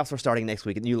playoffs were starting next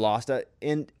week, and you lost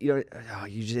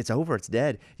it's over. It's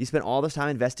dead. You spent all this time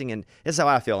investing in. This is how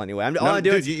I feel anyway.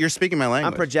 You're speaking my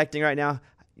language. I'm projecting right now.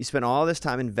 You spent all this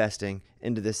time investing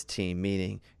into this team,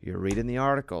 meaning you're reading the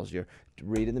articles, you're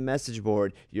reading the message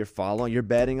board, you're following, you're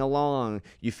betting along.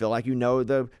 You feel like you know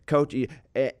the coach,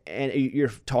 and you're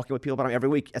talking with people about him every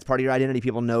week. That's part of your identity.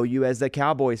 People know you as the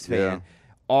Cowboys fan. Yeah.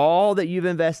 All that you've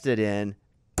invested in,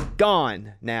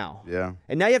 gone now. Yeah.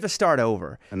 And now you have to start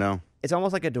over. I know. It's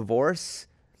almost like a divorce,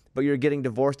 but you're getting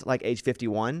divorced at like age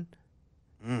 51.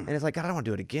 And it's like, God, I don't want to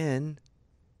do it again.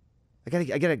 I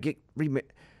gotta get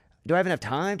remarried. Do I have enough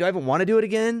time? Do I even want to do it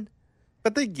again?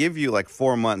 But they give you like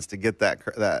 4 months to get that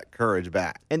courage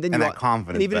back And then that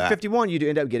confidence And even back. at 51, you do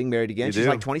end up getting married again. You She's do.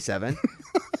 like 27.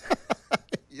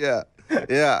 Yeah,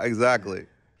 exactly.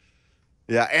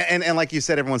 Yeah, and like you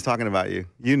said, everyone's talking about you.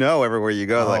 You know, everywhere you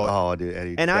go, like, oh, dude,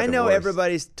 Eddie. And got I know divorced.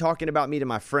 everybody's talking about me to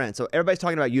my friends. So everybody's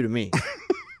talking about you to me.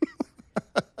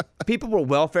 People were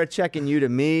welfare checking you to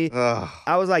me.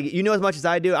 I was like, you know as much as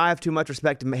I do, I have too much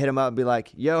respect to hit him up and be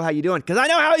like, yo, how you doing? Because I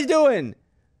know how he's doing.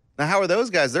 Now, how are those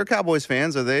guys? They're Cowboys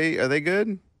fans. Are they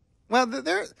good? Well,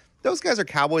 those guys are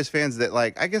Cowboys fans that,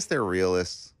 like, I guess they're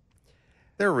realists.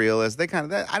 They're realists. They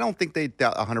kind of. I don't think they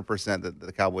doubt 100% that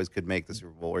the Cowboys could make the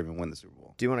Super Bowl or even win the Super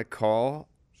Bowl. Do you want to call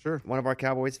Sure. one of our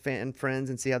Cowboys fan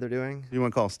friends and see how they're doing? You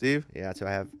want to call Steve? Yeah, that's who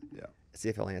I have. Yeah. See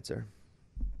if he'll answer.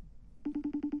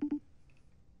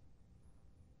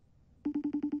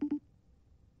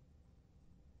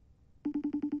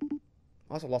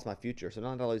 I also lost my future, so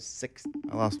now I lose 6.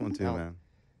 I lost one too, Oh. man.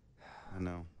 I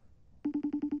know.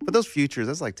 But those futures,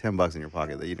 that's like $10 in your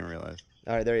pocket that you didn't realize.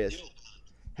 All right, there he is.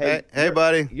 Hey, you're-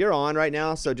 buddy. You're on right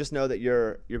now, so just know that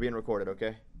you're being recorded,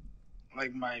 okay?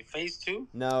 Like my face too?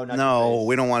 No, not your No, face.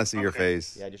 we don't want to see your Okay.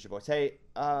 face. Yeah, just your voice. Hey,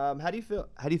 how do you feel?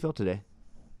 How do you feel today?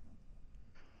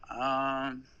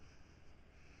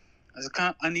 There's a kind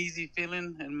of uneasy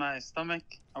feeling in my stomach.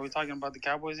 Are we talking about the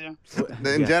Cowboys here?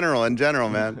 In general,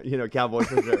 man. You know, Cowboys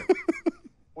for sure.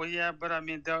 Well, yeah, but I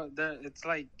mean, it's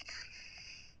like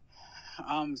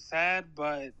I'm sad,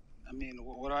 but I mean,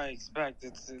 what do I expect?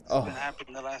 It's been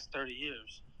happening the last 30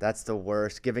 years. That's the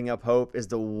worst. Giving up hope is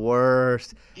the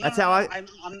worst. That's how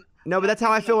but that's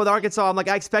how I feel with Arkansas. I'm like,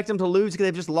 I expect them to lose because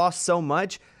they've just lost so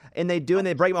much, and they do, and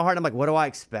they break my heart. I'm like, what do I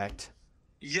expect?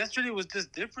 Yesterday was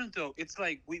just different, though. It's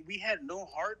like we had no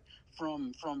heart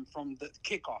from the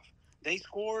kickoff. They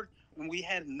scored, and we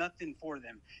had nothing for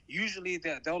them. Usually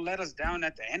they'll let us down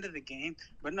at the end of the game,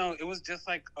 but no, it was just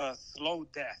like a slow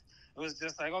death. It was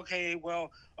just like, okay,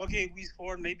 we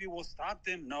scored. Maybe we'll stop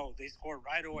them. No, they scored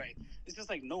right away. It's just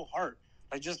like no heart.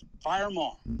 Like, just fire them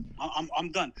all.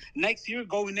 I'm done. Next year,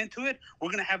 going into it, we're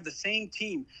going to have the same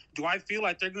team. Do I feel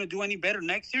like they're going to do any better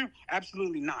next year?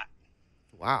 Absolutely not.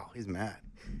 Wow, he's mad.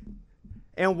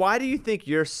 And why do you think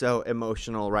you're so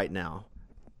emotional right now?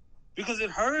 Because it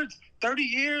hurts. 30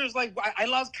 years. Like, I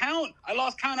lost count. I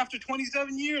lost count after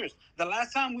 27 years. The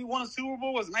last time we won a Super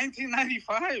Bowl was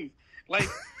 1995. Like,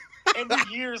 every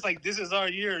year is like, this is our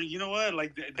year. You know what?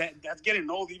 Like, that's getting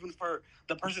old even for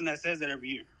the person that says that every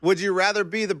year. Would you rather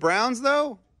be the Browns,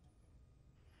 though?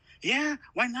 Yeah,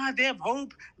 why not? They have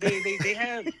hope. They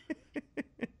have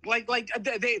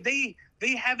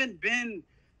they haven't been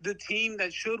the team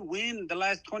that should win the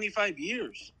last 25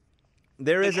 years.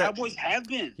 The Cowboys have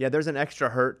been. Yeah, there's an extra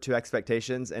hurt to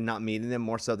expectations and not meeting them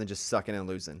more so than just sucking and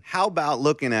losing. How about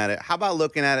looking at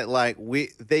it like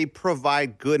they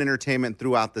provide good entertainment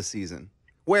throughout the season?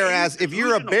 Whereas if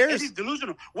you're a Bears, Eddie's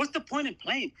delusional. What's the point in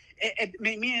playing?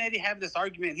 Me and Eddie have this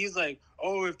argument. He's like,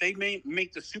 "Oh, if they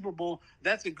make the Super Bowl,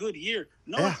 that's a good year."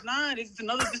 No, it's not. It's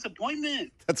another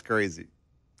disappointment. That's crazy.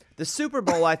 The Super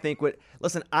Bowl, I think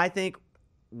I think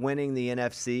winning the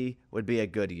NFC would be a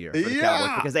good year for the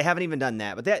Cowboys because they haven't even done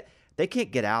that. But they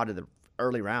can't get out of the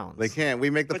early rounds. They can't. We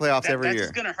make the playoffs every year. That's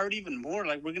just going to hurt even more.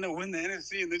 Like, we're going to win the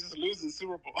NFC and they're just losing the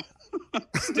Super Bowl.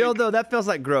 Still, though, that feels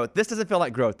like growth. This doesn't feel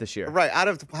like growth this year. Right. Out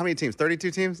of how many teams? 32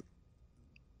 teams?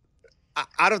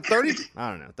 Out of 30? I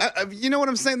don't know. You know what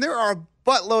I'm saying? There are a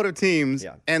buttload of teams,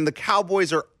 and the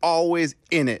Cowboys are always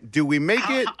in it. Do we make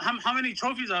it? How many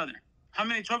trophies are there? How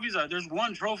many trophies are there? There's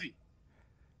one trophy.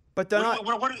 But they're not.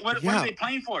 What are they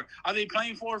playing for? Are they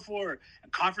playing for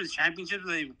conference championships? Are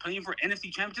they playing for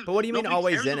NFC championships? But what do you mean Nobody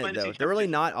always cares in about it, though? NFC They're really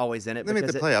not always in it. They make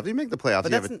the playoffs. You make the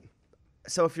playoffs. But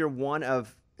so if you're one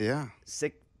of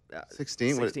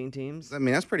 16 16 teams, I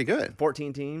mean, that's pretty good.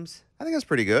 14 teams. I think that's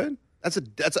pretty good. That's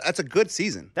a good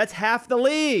season. That's half the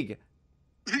league.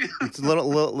 It's a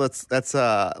little that's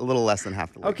a little less than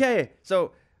half the league. Okay,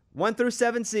 so 1 through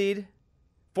 7 seed,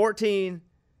 14.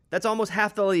 That's almost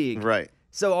half the league. Right.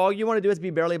 So all you want to do is be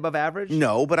barely above average?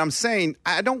 No, but I'm saying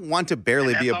I don't want to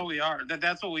barely That's be. all we are.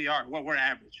 That's what we are. We're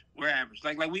average. We're average.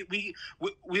 Like we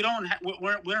don't.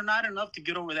 We're not enough to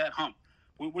get over that hump.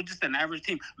 We're just an average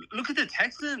team. Look at the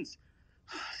Texans.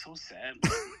 So sad.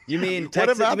 You mean What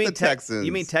Texas? about you mean the Texans?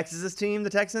 You mean Texas's team, the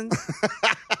Texans?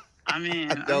 I mean,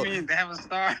 they have a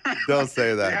star. Don't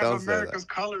say that. They have Don't say America's that.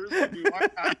 colors. I mean, why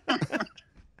not?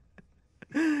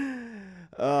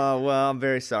 Oh, well, I'm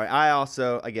very sorry. I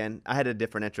also, again, I had a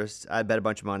different interest. I bet a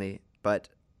bunch of money, but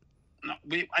No,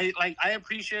 I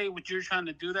appreciate what you're trying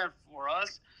to do that for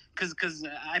us, because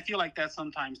I feel like that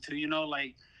sometimes too. You know,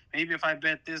 like maybe if I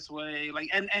bet this way,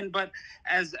 like but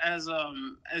as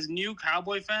new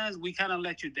Cowboy fans, we kind of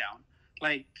let you down.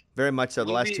 Like very much so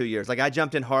the last we- 2 years. Like I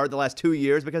jumped in hard the last 2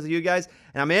 years because of you guys,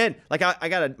 and I'm in. Like I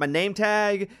got my name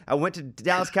tag. I went to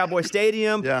Dallas Cowboy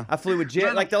Stadium. Yeah. I flew with Jet.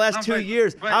 No, like the last no, 2 but-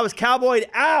 years, but- I was cowboyed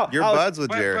out. You're I was- buds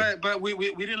with Jared. but we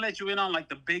didn't let you in on like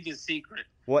the biggest secret.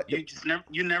 What?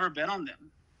 You never bet on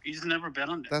them. You just never bet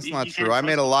on them. That's You- not you can't true. I trust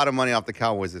made a them. lot of money off the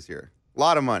Cowboys this year. A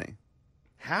lot of money.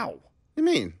 How? What do you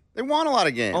mean? They won a lot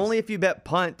of games. Only if you bet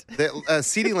punt.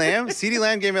 CeeDee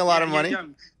Lamb gave me a lot of money. Yeah.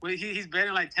 Well, he's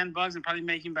betting like $10 and probably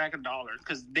making back $1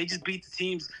 because they just beat the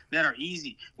teams that are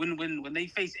easy. When they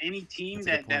face any team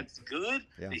that's good,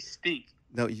 Yeah. they stink.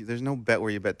 No, there's no bet where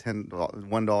you bet $1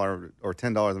 or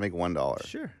 $10 and make $1.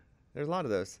 Sure. There's a lot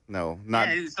of those. No, not.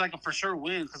 Yeah, it's like a for sure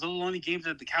win because those are the only games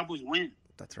that the Cowboys win.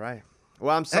 That's right.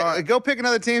 Well, I'm sorry. Hey, go pick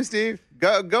another team, Steve.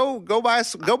 Go buy a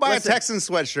Listen, Texans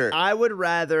sweatshirt. I would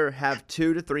rather have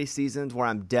 2 to 3 seasons where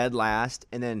I'm dead last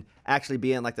and then actually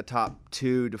be in like the top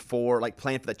 2 to 4, like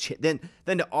playing for the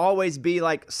than to always be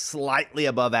like slightly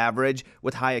above average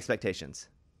with high expectations.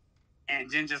 And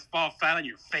then just fall flat on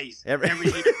your face Every- every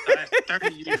year for the last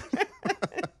 30 years.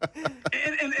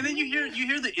 And then you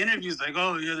hear the interviews like,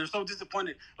 oh yeah, they're so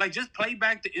disappointed. Like just play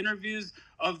back the interviews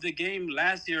of the game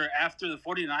last year after the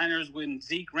 49ers when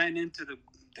Zeke ran into the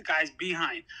guys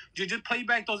behind. You just play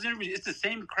back those interviews. It's the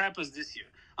same crap as this year.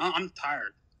 I'm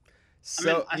tired.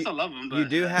 So I still love them, but you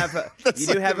do have That's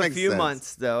a that makes few sense.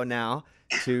 months though now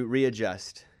to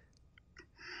readjust.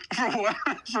 for what?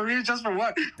 For real, just for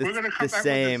what? We're gonna come The back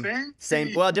same, with the same.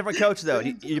 same. Well, different coach though.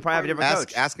 You probably have a different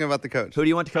coach. Ask him about the coach. Who do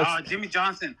you want to coach? Jimmy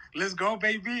Johnson, let's go,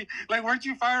 baby! Like, weren't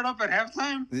you fired up at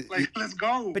halftime? Like, let's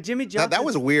go. But Jimmy Johnson. That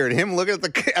was weird. Him looking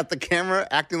at the camera,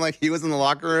 acting like he was in the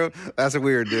locker room. That's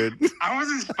weird, dude. I was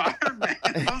inspired, man.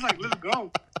 I was like, let's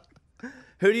go.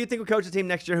 Who do you think will coach the team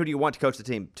next year? Who do you want to coach the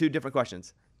team? 2 different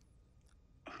questions.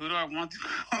 Who do I want to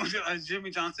coach?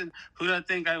 Jimmy Johnson. Who do I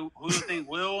think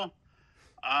will?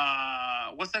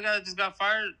 What's that guy that just got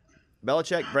fired?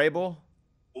 Belichick, Vrabel.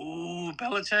 Ooh,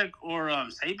 Belichick or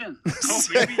Saban. Oh,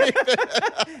 baby.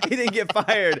 He didn't get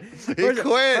fired. He quit.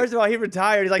 First of all, he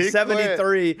retired. He's like He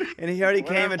 73, and he already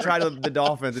came and tried with the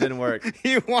Dolphins. It didn't work.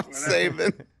 He wants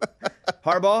Saban.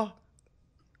 Harbaugh.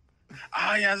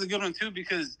 Yeah, that's a good one too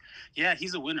because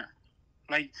he's a winner.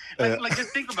 Like just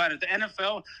think about it. The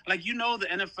NFL, the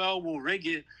NFL will rig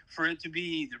it for it to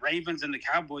be the Ravens and the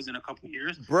Cowboys in a couple of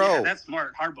years. Bro. Yeah, that's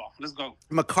smart. Harbaugh. Let's go.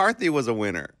 McCarthy was a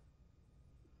winner.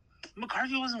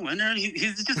 McCarthy wasn't a winner.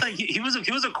 He's just like he was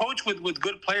a coach with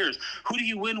good players. Who do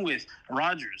you win with?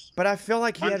 Rodgers. But I feel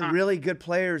like he One had time. really good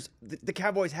players. The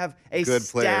Cowboys have a Good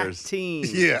stacked players. team.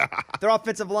 Yeah. Their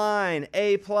offensive line,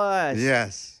 A+.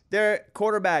 Yes. Their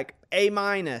quarterback, A-.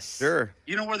 Sure.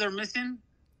 You know where they're missing?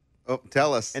 Oh,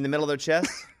 tell us. In the middle of their chest.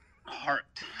 Heart.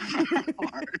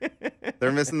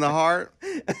 They're missing the heart.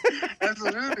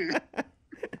 Absolutely.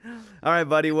 All right,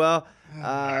 buddy. Well,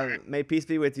 may peace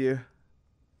be with you.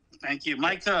 Thank you,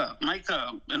 Micah.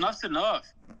 Enough's enough.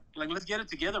 Like, let's get it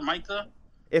together, Micah.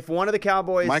 If one of the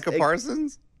Cowboys, Micah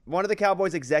Parsons? one of the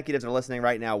Cowboys executives are listening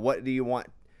right now, what do you want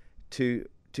to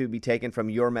be taken from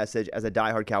your message as a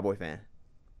diehard Cowboy fan?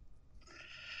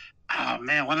 Oh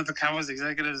man, one of the Cowboys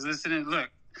executives listening. Look,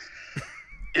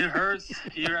 it hurts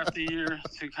year after year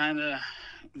to kind of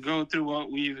go through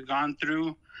what we've gone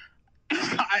through.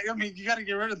 I mean, you got to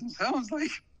get rid of themselves. Like,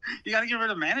 you got to get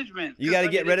rid of management. You got to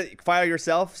get rid of fire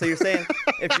yourself. So you're saying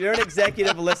if you're an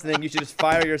executive listening, you should just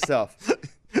fire yourself.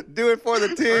 Do it for the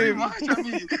Pretty team. much. I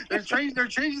mean, they're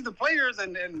changing the players,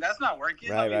 and that's not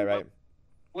working. Right, I mean, right.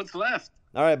 What's left?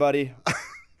 All right, buddy.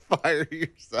 Fire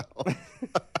yourself. All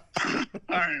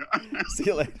right. See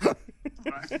you later.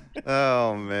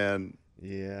 Oh, man.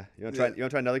 Yeah. You want to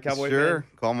try another Cowboy Sure. fan?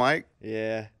 Call Mike.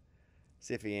 Yeah.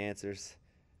 See if he answers.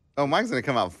 Oh, Mike's going to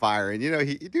come out firing. You know,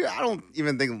 dude, I don't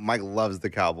even think Mike loves the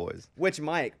Cowboys. Which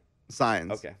Mike?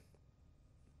 Signs. Okay.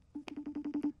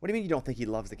 What do you mean you don't think he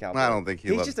loves the Cowboys? I don't think he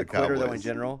loves He's just the a quitter, though, in Cowboys.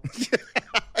 general.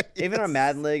 Even our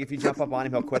Mad League, if you jump up on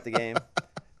him, he'll quit the game.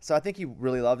 So I think he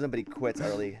really loves him, but he quits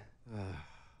early.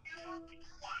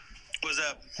 What's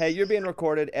up? Hey, you're being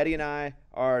recorded. Eddie and I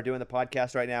are doing the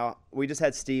podcast right now. We just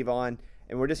had Steve on,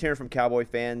 and we're just hearing from Cowboy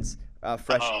fans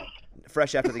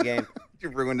fresh after the game. You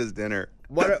ruined his dinner.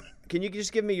 Can you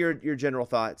just give me your general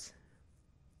thoughts?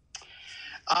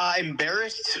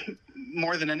 Embarrassed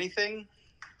more than anything.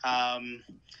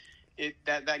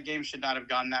 That game should not have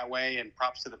gone that way, and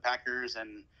props to the Packers.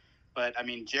 But I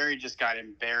mean, Jerry just got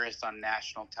embarrassed on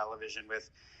national television with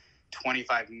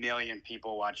 25 million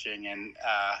people watching, and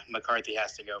McCarthy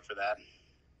has to go for that.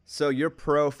 So you're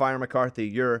pro Fire McCarthy.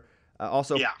 You're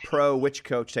also pro which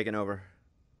coach taking over?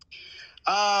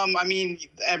 I mean,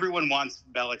 everyone wants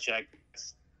Belichick,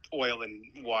 oil and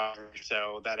water,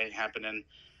 so that ain't happening.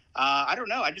 I don't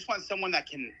know. I just want someone that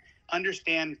can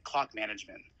understand clock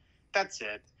management. That's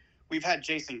it. We've had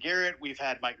Jason Garrett. We've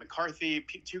had Mike McCarthy,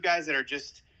 two guys that are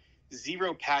just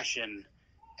zero passion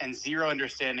and zero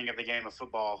understanding of the game of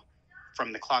football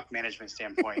from the clock management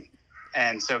standpoint.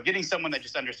 And so getting someone that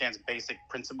just understands basic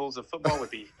principles of football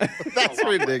would be That's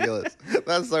ridiculous.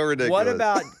 That's so ridiculous. What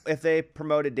about if they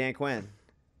promoted Dan Quinn?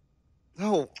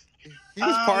 No, he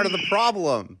was part of the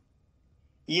problem.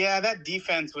 Yeah, that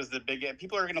defense was the big –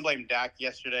 people are going to blame Dak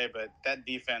yesterday, but that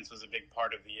defense was a big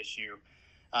part of the issue.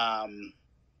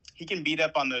 He can beat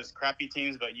up on those crappy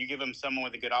teams, but you give him someone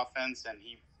with a good offense, and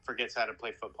he forgets how to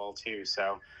play football too.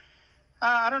 So,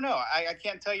 I don't know. I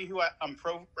can't tell you who I'm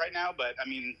pro right now, but, I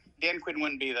mean, Dan Quinn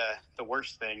wouldn't be the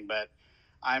worst thing, but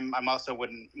I'm also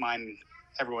wouldn't mind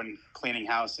everyone cleaning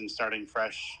house and starting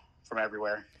fresh from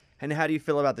everywhere. And how do you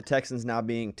feel about the Texans now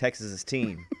being Texas's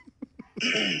team?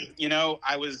 You know,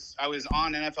 I was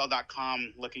on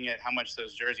NFL.com looking at how much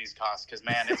those jerseys cost because,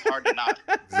 man, it's hard to not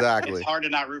Exactly. It's hard to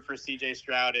not root for C.J.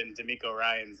 Stroud and D'Amico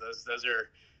Ryans.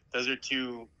 Those are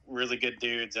two really good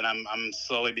dudes, and I'm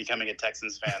slowly becoming a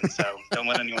Texans fan. So don't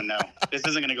let anyone know. This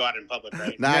isn't going to go out in public,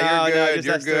 right? Nah, you're good. just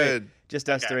You're us good. Three. Just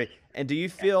us three. And do you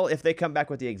feel if they come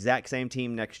back with the exact same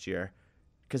team next year,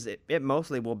 because it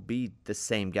mostly will be the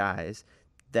same guys,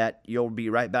 that you'll be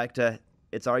right back to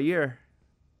it's our year?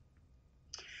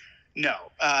 No.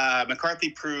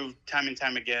 McCarthy proved time and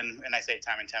time again, and I say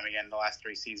time and time again, the last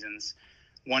 3 seasons,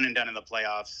 one and done in the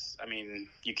playoffs. I mean,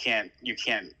 you can't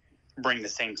bring the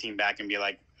same team back and be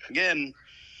like, again,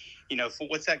 you know,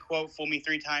 what's that quote? Fool me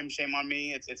 3 times, shame on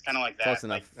me. It's kind of like that. Close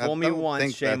enough. Like, Fool me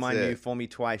once, shame on you. it. Fool me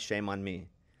twice, shame on me.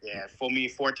 yeah, fool me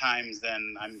 4 times,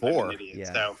 then I'm an idiot.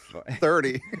 Yeah. So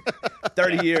 30.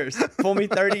 30 years. Fool me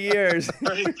 30 years.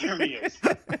 30 years.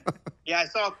 Yeah, I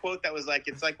saw a quote that was like,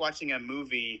 it's like watching a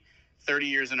movie 30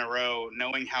 years in a row,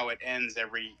 knowing how it ends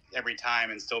every time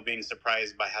and still being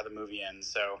surprised by how the movie ends.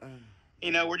 So,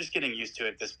 you know, we're just getting used to it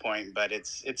at this point, but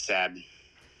it's sad.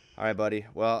 All right, buddy.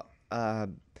 Well,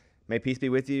 may peace be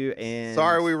with you. And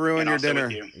Sorry we ruined And your also dinner.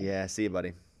 with you. Yeah, see you,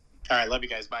 buddy. All right, love you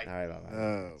guys. Bye. All right, bye-bye.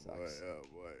 Oh, Sucks.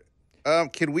 boy.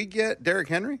 Can we get Derrick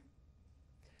Henry?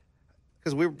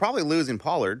 Because we were probably losing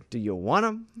Pollard. Do you want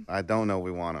him? I don't know if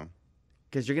we want him.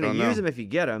 Because you're going to Don't use know. him if you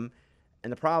get him.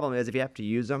 And the problem is if you have to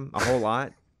use him a whole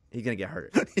lot, he's going to get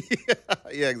hurt.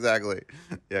 Yeah, exactly.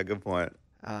 Yeah, good point.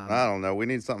 I don't know. We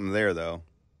need something there, though.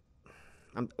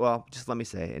 Well, just let me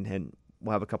say, and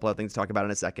we'll have a couple other things to talk about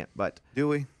in a second. But Do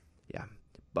we? yeah,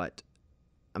 but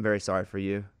I'm very sorry for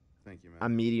you. Thank you, man.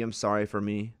 I'm medium sorry for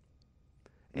me.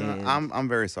 And I'm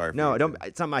very sorry for no, you, don't. too.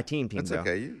 It's not my team. That's though.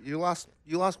 okay. You lost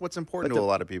what's important But to a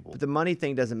lot of people. But the money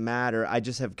thing doesn't matter. I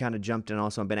just have kind of jumped in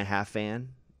also and been a half fan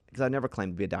because I never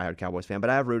claimed to be a diehard Cowboys fan, but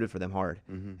I have rooted for them hard.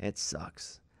 And it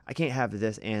sucks. I can't have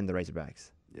this and the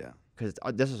Razorbacks Yeah. because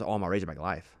this is all my Razorback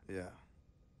life. Yeah.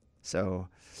 So,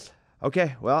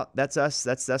 okay, well, that's us.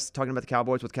 That's talking about the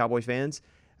Cowboys with Cowboy fans.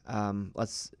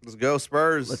 Let's go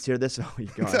Spurs. Let's hear this. Oh, you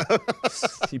God.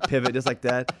 You pivot just like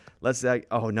that. Let's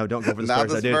oh no, don't go for the Not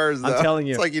Spurs. the I Spurs, did. I'm though. telling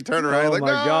you. It's like you turn around, Oh you're like, my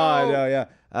 "No!" God. Oh yeah.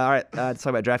 All right, let's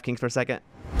talk about DraftKings for a second.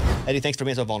 Eddie, thanks for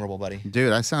being so vulnerable, buddy.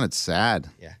 Dude, I sounded sad.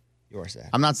 Yeah, you are sad.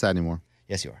 I'm not sad anymore.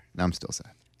 Yes, you are. No, I'm still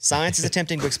sad. Science is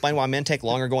attempting to explain why men take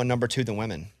longer going number 2 than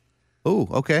women. Oh,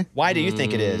 okay. Why do you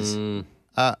think it is?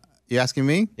 You asking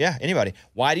me? Yeah, anybody.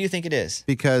 Why do you think it is?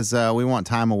 Because we want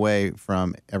time away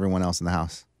from everyone else in the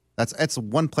house. It's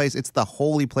one place. It's the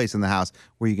holy place in the house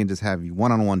where you can just have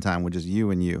one-on-one time with just you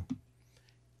and you.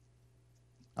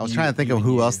 I was trying to think of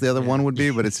who else the other one would be,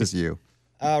 but it's just you.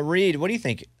 Reed, what do you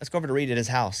think? Let's go over to Reed at his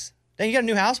house. Dang, you got a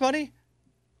new house, buddy?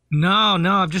 No,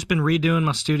 I've just been redoing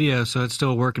my studio, so it's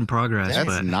still a work in progress. That's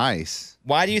but nice.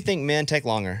 Why do you think men take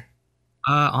longer?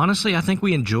 honestly, I think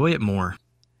we enjoy it more.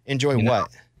 Enjoy You know,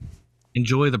 what?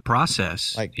 Enjoy the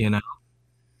process, Like- you know.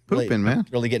 Pooping, man.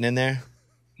 Really getting in there?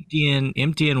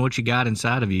 emptying what you got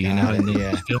inside of you, you know, and then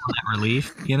yeah. feeling that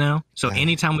relief, you know. So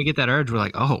anytime we get that urge, we're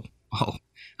like, oh,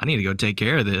 I need to go take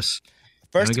care of this.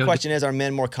 First question is, are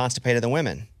men more constipated than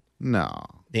women? No.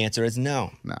 The answer is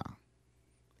no. No.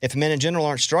 If men in general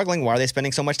aren't struggling, why are they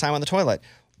spending so much time on the toilet?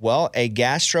 Well, a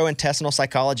gastrointestinal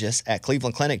psychologist at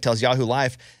Cleveland Clinic tells Yahoo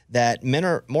Life that men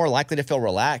are more likely to feel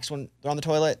relaxed when they're on the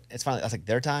toilet. It's finally, that's like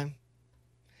their time.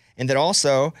 And that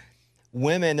also,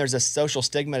 women, there's a social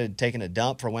stigma to taking a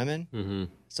dump for women. Mm-hmm.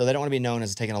 So they don't want to be known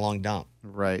as taking a long dump.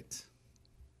 Right.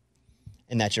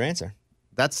 And that's your answer.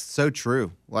 That's so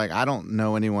true. Like, I don't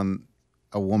know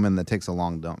a woman that takes a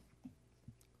long dump.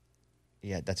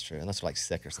 Yeah, that's true. Unless they're like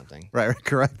sick or something. Right,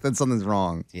 correct. Then something's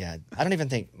wrong. Yeah. I don't even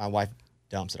think my wife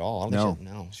dumps at all. I don't think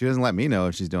no. She doesn't let me know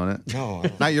if she's doing it. No.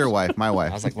 Not your wife, my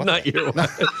wife. I was like, what? Not your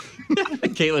wife.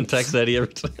 Caitlin texts Eddie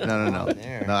every time. No.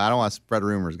 No, I don't want to spread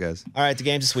rumors, guys. All right, the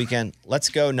games this weekend. Let's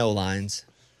go no lines.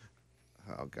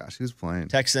 Oh gosh, who's playing?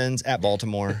 Texans at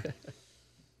Baltimore.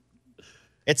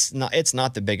 It's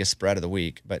not the biggest spread of the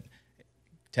week, but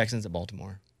Texans at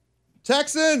Baltimore.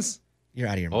 Texans. You're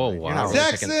out of your mind. Oh, You're wow. not really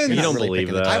Texans! picking- you're You not don't really believe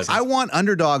picking the that. Texans. I want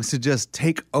underdogs to just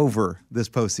take over this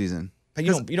postseason But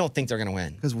you don't think they're going to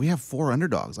win. because we have 4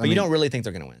 underdogs. But you don't really think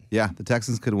they're going to win. Yeah, the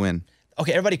Texans could win.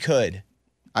 Okay, everybody could.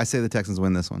 I say the Texans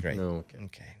win this one. Great. No.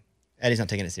 Okay. Eddie's not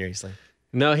taking it seriously.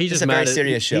 No, he's It's just a mad very at-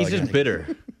 serious show. He's You just know?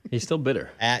 bitter. He's still bitter.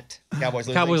 At Cowboys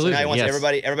losing. Cowboys So now he losing,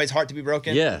 wants yes. everybody's heart to be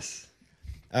broken. Yes.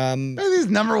 These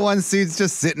number 1 seeds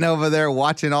just sitting over there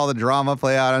watching all the drama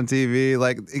play out on TV.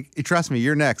 Like, trust me,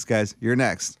 you're next, guys. You're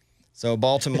next. So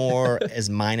Baltimore is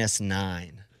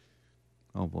 -9.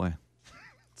 Oh boy,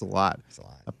 it's a lot. That's a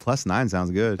lot. A +9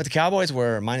 sounds good. But the Cowboys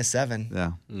were -7.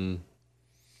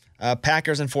 Yeah.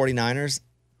 Packers and 49ers.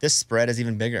 This spread is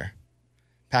even bigger.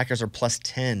 Packers are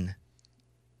 +10.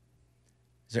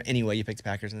 Is there any way you picked the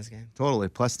Packers in this game? Totally.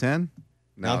 +10?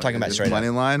 No, I'm talking about just straight money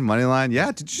up. line.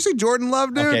 Yeah. Did you see Jordan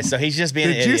Love, dude? Okay, so he's just being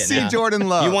an Did you idiot see now. Jordan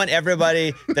Love? You want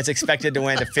everybody that's expected to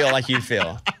win to feel like you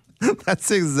feel. That's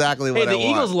exactly Hey, what I the want.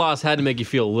 Eagles loss had to make you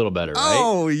feel a little better, right?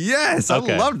 Oh, yes.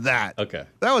 Okay. I loved that. Okay.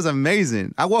 That was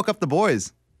amazing. I woke up the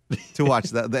boys to watch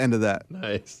the end of that.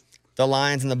 Nice. The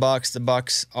Lions and the Bucks. The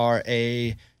Bucks are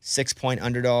a 6-point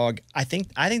underdog. I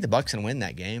think the Bucks can win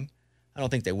that game. I don't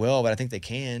think they will, but I think they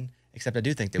can. Except I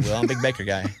do think they will. I'm a big Baker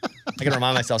guy. I can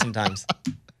remind myself sometimes.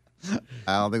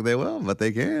 I don't think they will, but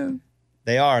they can.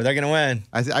 They are. They're gonna win.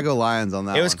 I go Lions on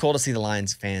that It was one. cool to see the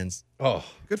Lions fans. Oh,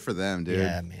 Good for them, dude.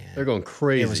 Yeah, man. they're going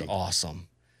crazy. It was awesome.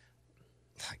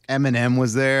 Eminem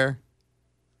was there.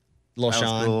 Lil That was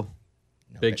Sean. cool.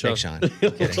 No, Big Sean. Sean. I'm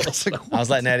kidding. I was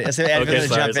letting Eddie. I said Eddie Okay, was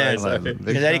gonna sorry, jump sorry, in sorry.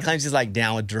 because Eddie claims he's like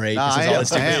down with Drake. No, This is I all am. this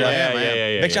stupid I am. stuff.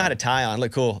 Yeah. Big Sean had a tie on.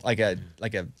 Looked cool, like a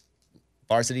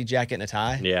varsity jacket and a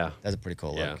tie. Yeah. That's a pretty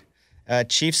cool Yeah. look.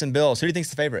 Chiefs and Bills. Who do you think's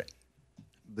the favorite?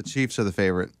 The Chiefs are the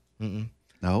favorite.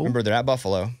 No. Remember, they're at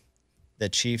Buffalo. The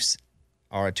Chiefs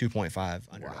are a 2.5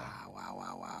 underdog.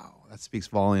 Wow. That speaks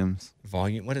volumes.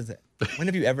 Volume. What is it? When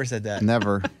have you ever said that?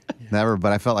 Never. Never.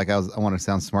 But I felt like I want to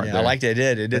sound smart Yeah, there. I liked it. It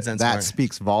did. It did sound That smart.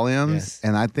 speaks volumes. Yes.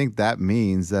 And I think that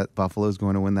means that Buffalo's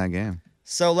going to win that game.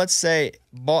 So let's say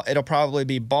it'll probably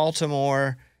be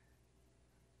Baltimore.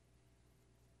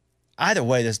 Either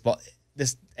way, this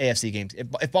AFC game,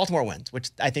 if Baltimore wins, which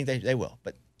I think they will,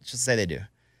 but let's just say they do,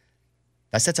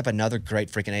 that sets up another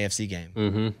great freaking AFC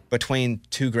game between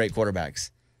two great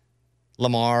quarterbacks,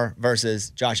 Lamar versus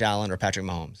Josh Allen or Patrick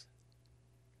Mahomes.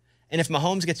 And if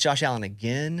Mahomes gets Josh Allen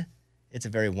again, it's a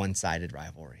very one-sided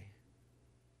rivalry.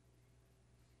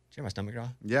 Did you hear my stomach draw?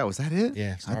 Yeah, was that it?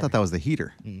 Yeah, I starving. thought that was the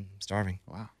heater. I'm starving.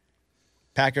 Wow.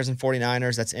 Packers and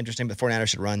 49ers, that's interesting, but the 49ers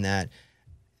should run that.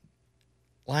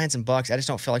 Lions and Bucks, I just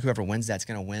don't feel like whoever wins that's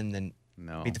going to win then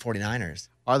No. beat the 49ers.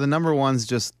 Are the number ones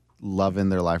just loving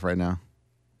their life right now?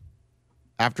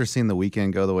 After seeing the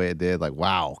weekend go the way it did, like,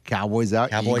 wow, Cowboys out,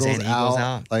 Cowboys and Eagles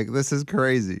out. Like, this is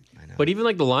crazy. But even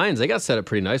like the Lions, they got set up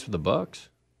pretty nice with the Bucks.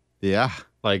 Yeah.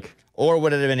 Like, Or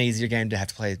would it have been an easier game to have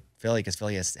to play Philly because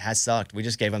Philly has sucked. We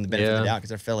just gave them the benefit of the Yeah. doubt because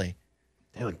they're Philly.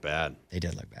 they look bad. They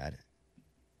did look bad.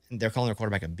 And they're calling their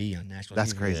quarterback a B on national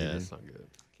That's TV. crazy. Yeah, dude. that's not good.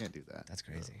 Can't do that. That's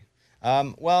crazy.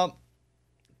 Well,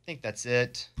 I think that's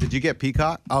it. Did you get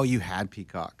Peacock? Oh, you had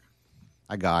Peacock.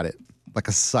 I got it. Like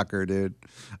a sucker, dude.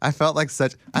 I felt like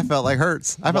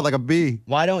Hurts. I felt like a B.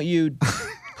 Why don't you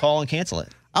call and cancel it?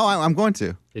 Oh, I'm going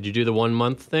to. Did you do the 1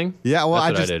 month thing? Yeah, well,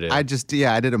 That's what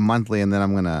I did it monthly, and then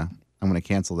I'm gonna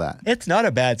cancel that. It's not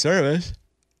a bad service.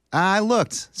 I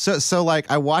looked. So like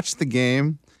I watched the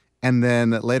game, and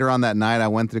then later on that night I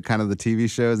went through kind of the TV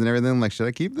shows and everything. I'm like, should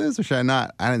I keep this or should I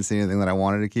not? I didn't see anything that I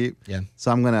wanted to keep. Yeah. So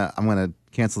I'm gonna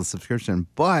cancel the subscription.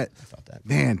 But I felt that.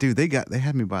 man, dude, they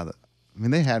had me by the. I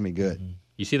mean, they had me good.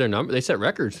 You see their number? They set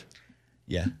records.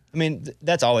 Yeah. I mean,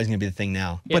 that's always going to be the thing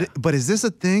now. Yeah. But is this a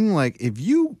thing? Like, if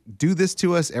you do this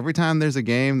to us every time there's a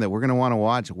game that we're going to want to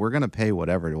watch, we're going to pay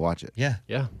whatever to watch it. Yeah.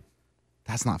 Yeah.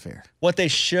 That's not fair. What they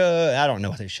should, I don't know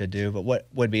what they should do, but what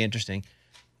would be interesting,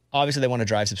 obviously they want to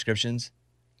drive subscriptions,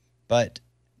 but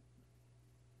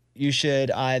you should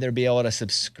either be able to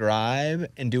subscribe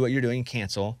and do what you're doing,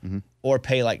 cancel, or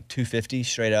pay like $2.50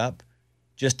 straight up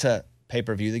just to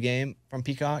pay-per-view the game from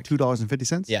Peacock.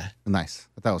 $2.50? Yeah. Nice.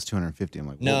 I thought it was $250. I'm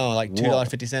like, No, whoa, like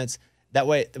 $2.50. That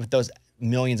way, with those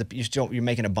millions of, you're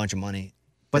making a bunch of money.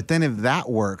 But then if that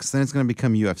works, then it's going to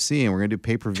become UFC, and we're going to do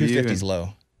pay-per-view. $2.50 is low.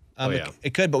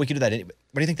 It could, but we could do that. What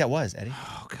do you think that was, Eddie?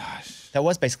 Oh, gosh. That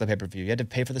was basically pay-per-view. You had to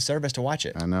pay for the service to watch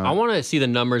it. I know. I want to see the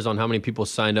numbers on how many people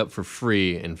signed up for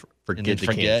free and forget to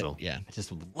cancel. Yeah. I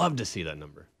just would love to see that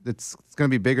number. It's going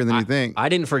to be bigger than you think. I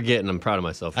didn't forget, and I'm proud of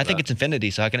myself. I think it's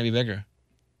infinity, so how can it be bigger?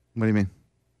 What do you mean?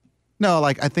 No,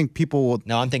 like I think people will.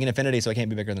 No, I'm thinking infinity, so it can't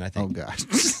be bigger than I think. Oh gosh,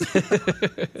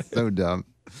 so dumb.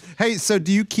 Hey, so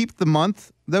do you keep the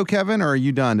month though, Kevin, or are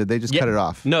you done? Did they just cut it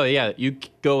off? No, yeah, you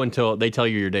go until they tell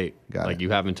you your date. Got like it.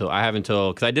 you have until I have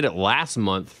until because I did it last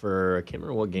month for I can't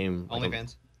remember what game.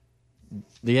 OnlyFans.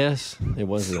 Yes, it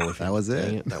was the OnlyFans. That was it?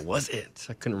 Dang that was it.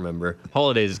 I couldn't remember.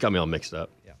 Holidays just got me all mixed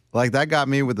up. Yeah. Like that got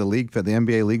me with the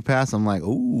NBA League Pass. I'm like,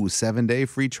 ooh, 7-day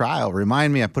free trial.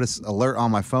 Remind me, I put an alert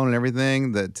on my phone and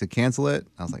everything to cancel it.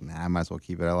 I was like, nah, I might as well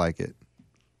keep it. I like it.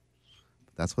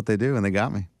 That's what they do, and they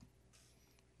got me.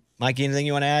 Mikey, anything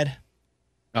you want to add?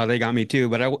 Oh, they got me too.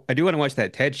 But I do want to watch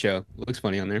that TED show. It looks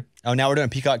funny on there. Oh, now we're doing a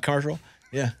Peacock commercial?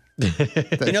 Yeah. You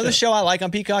know the show I like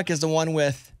on Peacock is the one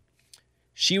with,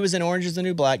 she was in Orange is the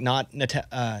New Black,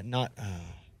 The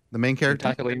main character?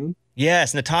 Natasha Leone?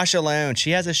 Yes, Natasha Leone.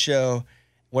 She has a show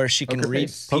where she can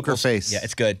read Poker Face. Yeah,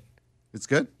 it's good. It's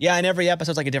good? Yeah, and every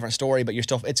episode's like a different story, but you're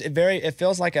still, it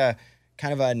feels like a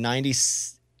kind of a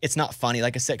 90s, it's not funny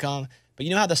like a sitcom, but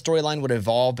you know how the storyline would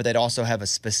evolve, but they'd also have a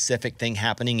specific thing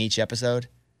happening each episode?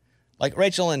 Like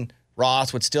Rachel and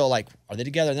Ross would still like, are they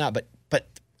together or not? But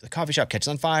the coffee shop catches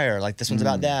on fire, like this one's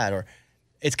about that, or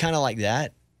it's kind of like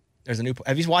that. There's a new,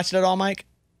 have you watched it at all, Mike?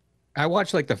 I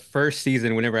watched like the first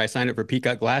season whenever I signed up for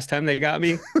Peacock last time they got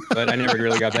me, but I never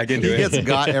really got back into He it. gets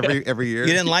got every year.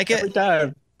 You didn't like Every it?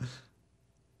 time. You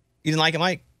didn't like it,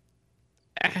 Mike?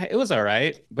 It was all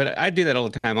right, but I do that all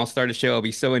the time. I'll start a show, I'll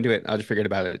be so into it, I'll just forget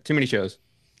about it. Too many shows.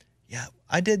 Yeah,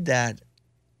 I did that.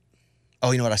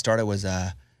 Oh, you know what I started was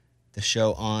the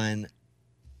show on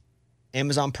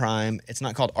Amazon Prime. It's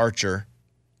not called Archer.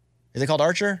 Is it called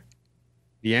Archer?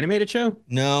 The animated show?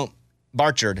 No,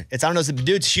 Barchard. I don't know. The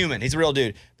dude's human. He's a real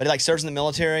dude, but he like serves in the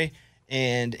military,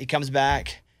 and he comes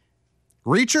back.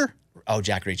 Reacher? Oh,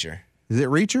 Jack Reacher. Is it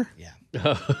Reacher? Yeah,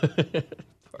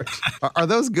 Are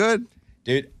those good?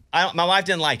 dude. My wife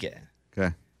didn't like it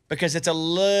Okay. because it's a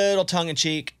little tongue in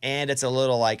cheek and it's a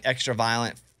little like extra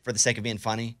violent for the sake of being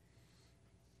funny.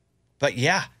 But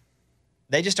yeah,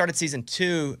 they just started season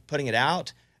 2, putting it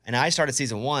out, and I started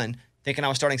season 1 thinking I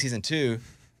was starting season 2,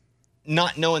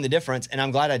 not knowing the difference, and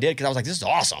I'm glad I did because I was like, this is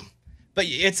awesome. But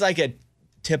it's like a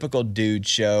typical dude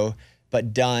show,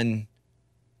 but done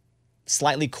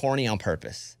slightly corny on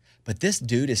purpose. But this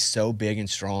dude is so big and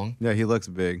strong. Yeah, he looks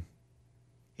big.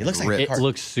 He looks like a It car.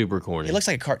 looks super corny. He looks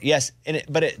like a car. Yes,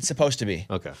 but it's supposed to be.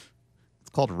 Okay. It's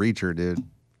called Reacher, dude.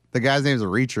 The guy's name's a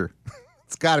Reacher.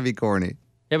 It's got to be corny.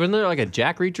 Yeah, but isn't there like a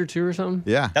Jack Reacher too or something?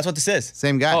 Yeah. That's what this is.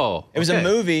 Same guy. Oh, It was a okay.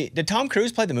 movie. Did Tom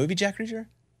Cruise play the movie Jack Reacher?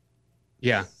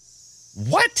 Yeah.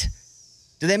 What?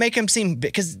 Did they make him seem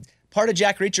big? Because part of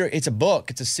Jack Reacher, it's a book,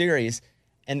 it's a series,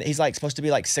 and he's like supposed to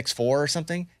be like 6'4" or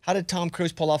something. How did Tom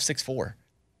Cruise pull off 6'4"?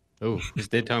 Oh, Just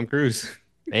did Tom Cruise.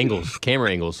 angles, camera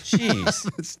angles.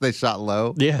 Jeez. They shot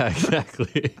low. Yeah,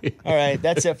 exactly. All right,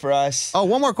 that's it for us. Oh,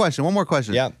 one more question.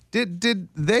 Yeah. Did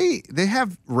they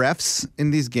have refs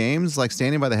in these games like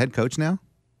standing by the head coach now?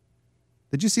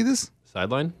 Did you see this?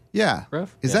 Sideline? Yeah.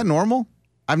 Ref? Is that normal?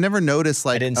 I've never noticed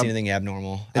like I didn't see a- anything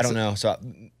abnormal. I don't know. So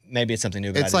maybe it's something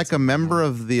new. But I It's didn't like see a anything member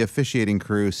abnormal. of the officiating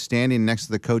crew standing next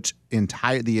to the coach the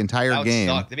entire That would game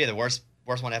suck. That'd be the worst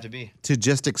one to have to be. to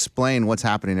just explain what's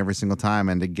happening every single time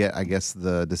and to get, I guess,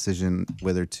 the decision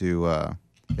whether to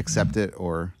accept it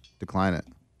or decline it.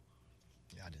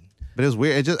 Yeah, I didn't. But it was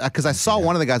weird. It just because I saw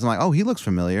one of the guys, I'm like, oh, he looks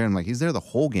familiar, and I'm like, he's there the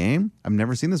whole game. I've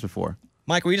never seen this before.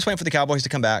 Mike, were you just waiting for the Cowboys to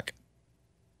come back?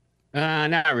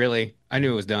 Not really. I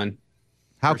knew it was done.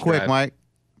 How First quick, drive. Mike?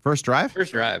 First drive?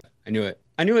 First drive. I knew it.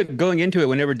 I knew it going into it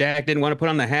whenever Dak didn't want to put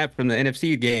on the hat from the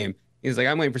NFC game. He was like,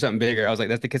 I'm waiting for something bigger. I was like,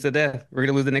 that's the kiss of death. We're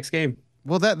going to lose the next game.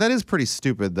 Well, that is pretty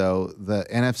stupid though. The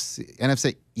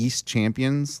NFC East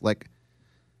champions, like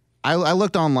I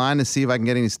looked online to see if I can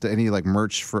get any like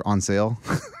merch for on sale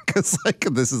because like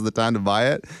this is the time to buy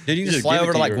it. Dude, you can just fly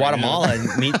over to like Guatemala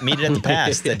and meet it at the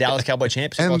pass, the Dallas Cowboy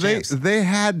champs. And they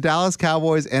had Dallas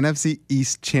Cowboys NFC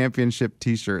East Championship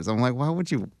T-shirts. I'm like, why would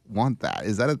you want that?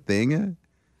 Is that a thing?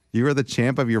 You are the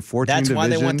champ of your 14 That's division. why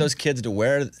they want those kids to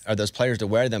wear, or those players to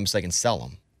wear them, so they can sell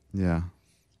them. Yeah.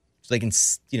 So they can,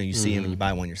 you see them and you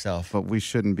buy one yourself. But we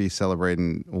shouldn't be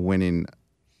celebrating winning.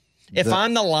 If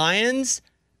I'm the Lions,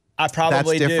 I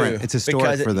probably That's different. do. It's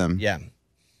historic for them. Yeah.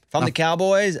 If I'm the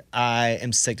Cowboys, I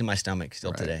am sick to my stomach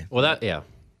still today. Well,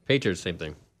 Patriots, same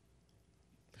thing.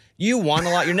 You won a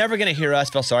lot. You're never going to hear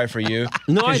us feel sorry for you.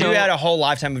 No, I Because you don't. had a whole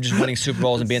lifetime of just winning Super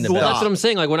Bowls and being the Well, best. that's what I'm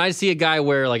saying. Like when I see a guy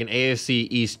wear like an AFC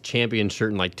East champion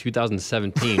shirt in like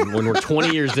 2017, when we're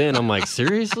 20 years in, I'm like,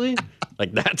 seriously?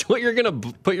 Like that's what you're gonna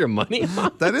put your money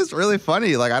on? That is really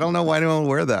funny. Like I don't know why anyone would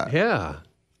wear that. Yeah.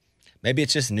 Maybe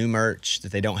it's just new merch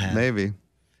that they don't have. Maybe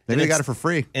they got it for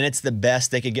free. And it's the best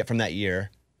they could get from that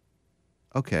year.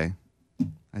 Okay,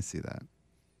 I see that.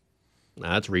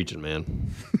 Nah, that's reaching,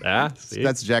 man. See?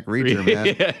 That's Jack Reacher,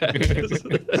 man.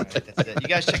 That's it. You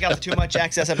guys check out the Too Much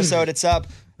Access episode. It's up.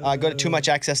 Go to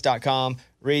toomuchaccess.com.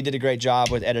 Reed did a great job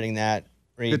with editing that.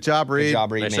 Reed, Good job, Reed. Good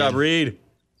job, Reed. Nice man. job, Reed.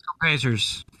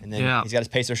 Pacers. And then he's got his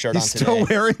Pacer shirt He's on today. still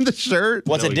wearing the shirt.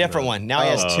 What's No, a he's different not. one? Now he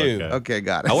has two. Okay. Okay,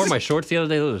 got it. I wore my shorts the other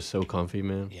day. Those are so comfy,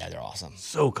 man. Yeah, they're awesome.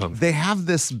 So comfy. They have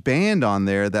this band on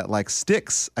there that like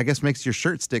sticks. I guess makes your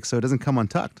shirt stick so it doesn't come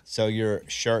untucked. So your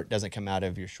shirt doesn't come out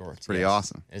of your shorts. Pretty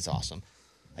awesome. It's awesome.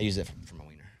 I use it for my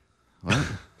wiener. What?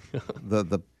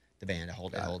 the band. It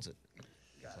holds it. in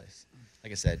place.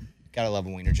 Like I said, gotta love a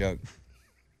wiener joke.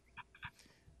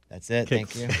 That's it.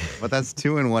 Thank you. But that's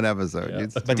 2 in 1 episode. Yeah.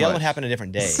 It's But too the other one much. happened a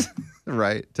different day.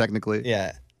 Right, technically.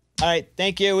 Yeah. All right.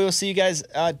 Thank you. We will see you guys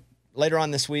later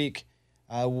on this week.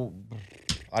 I don't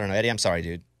know, Eddie. I'm sorry,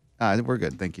 dude. We're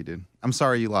good. Thank you, dude. I'm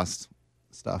sorry you lost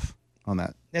stuff on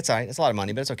that. That's all right. It's a lot of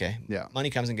money, but it's okay. Yeah. Money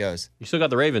comes and goes. You still got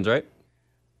the Ravens, right?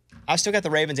 I've still got the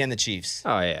Ravens and the Chiefs.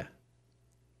 Oh, yeah.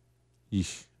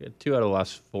 Yeesh. You had 2 out of the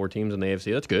last 4 teams in the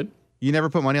AFC. That's good. You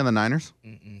never put money on the Niners?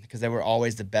 Because they were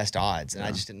always the best odds, and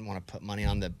I just didn't want to put money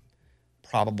on the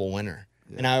probable winner.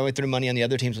 Yeah. And I always threw money on the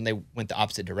other teams when they went the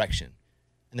opposite direction.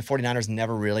 And the 49ers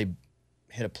never really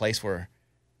hit a place where,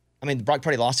 I mean, Brock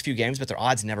Purdy lost a few games, but their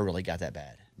odds never really got that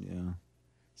bad. Yeah.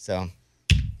 So,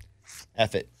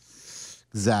 F it.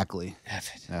 Exactly.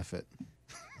 F it. F it.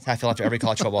 That's how I feel after every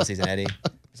college football season, Eddie.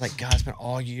 It's like, God, it's been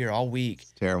all year, all week.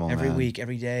 It's terrible, every man. week,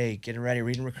 every day, getting ready,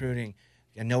 reading recruiting.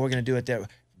 I know we're going to do it there.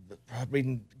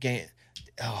 Reading game.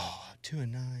 Oh,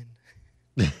 2-9.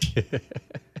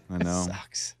 I know. It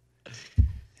sucks. It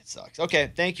sucks.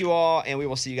 Okay, thank you all, and we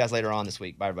will see you guys later on this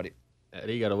week. Bye, everybody.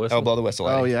 Eddie, you got a whistle? Oh, blow the whistle,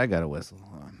 Eddie. Oh, yeah, I got a whistle.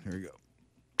 Hold on. Here we go.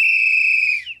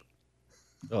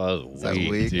 Oh, that was that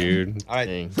weak, weak? dude. All right.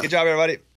 Dang. Good job, everybody.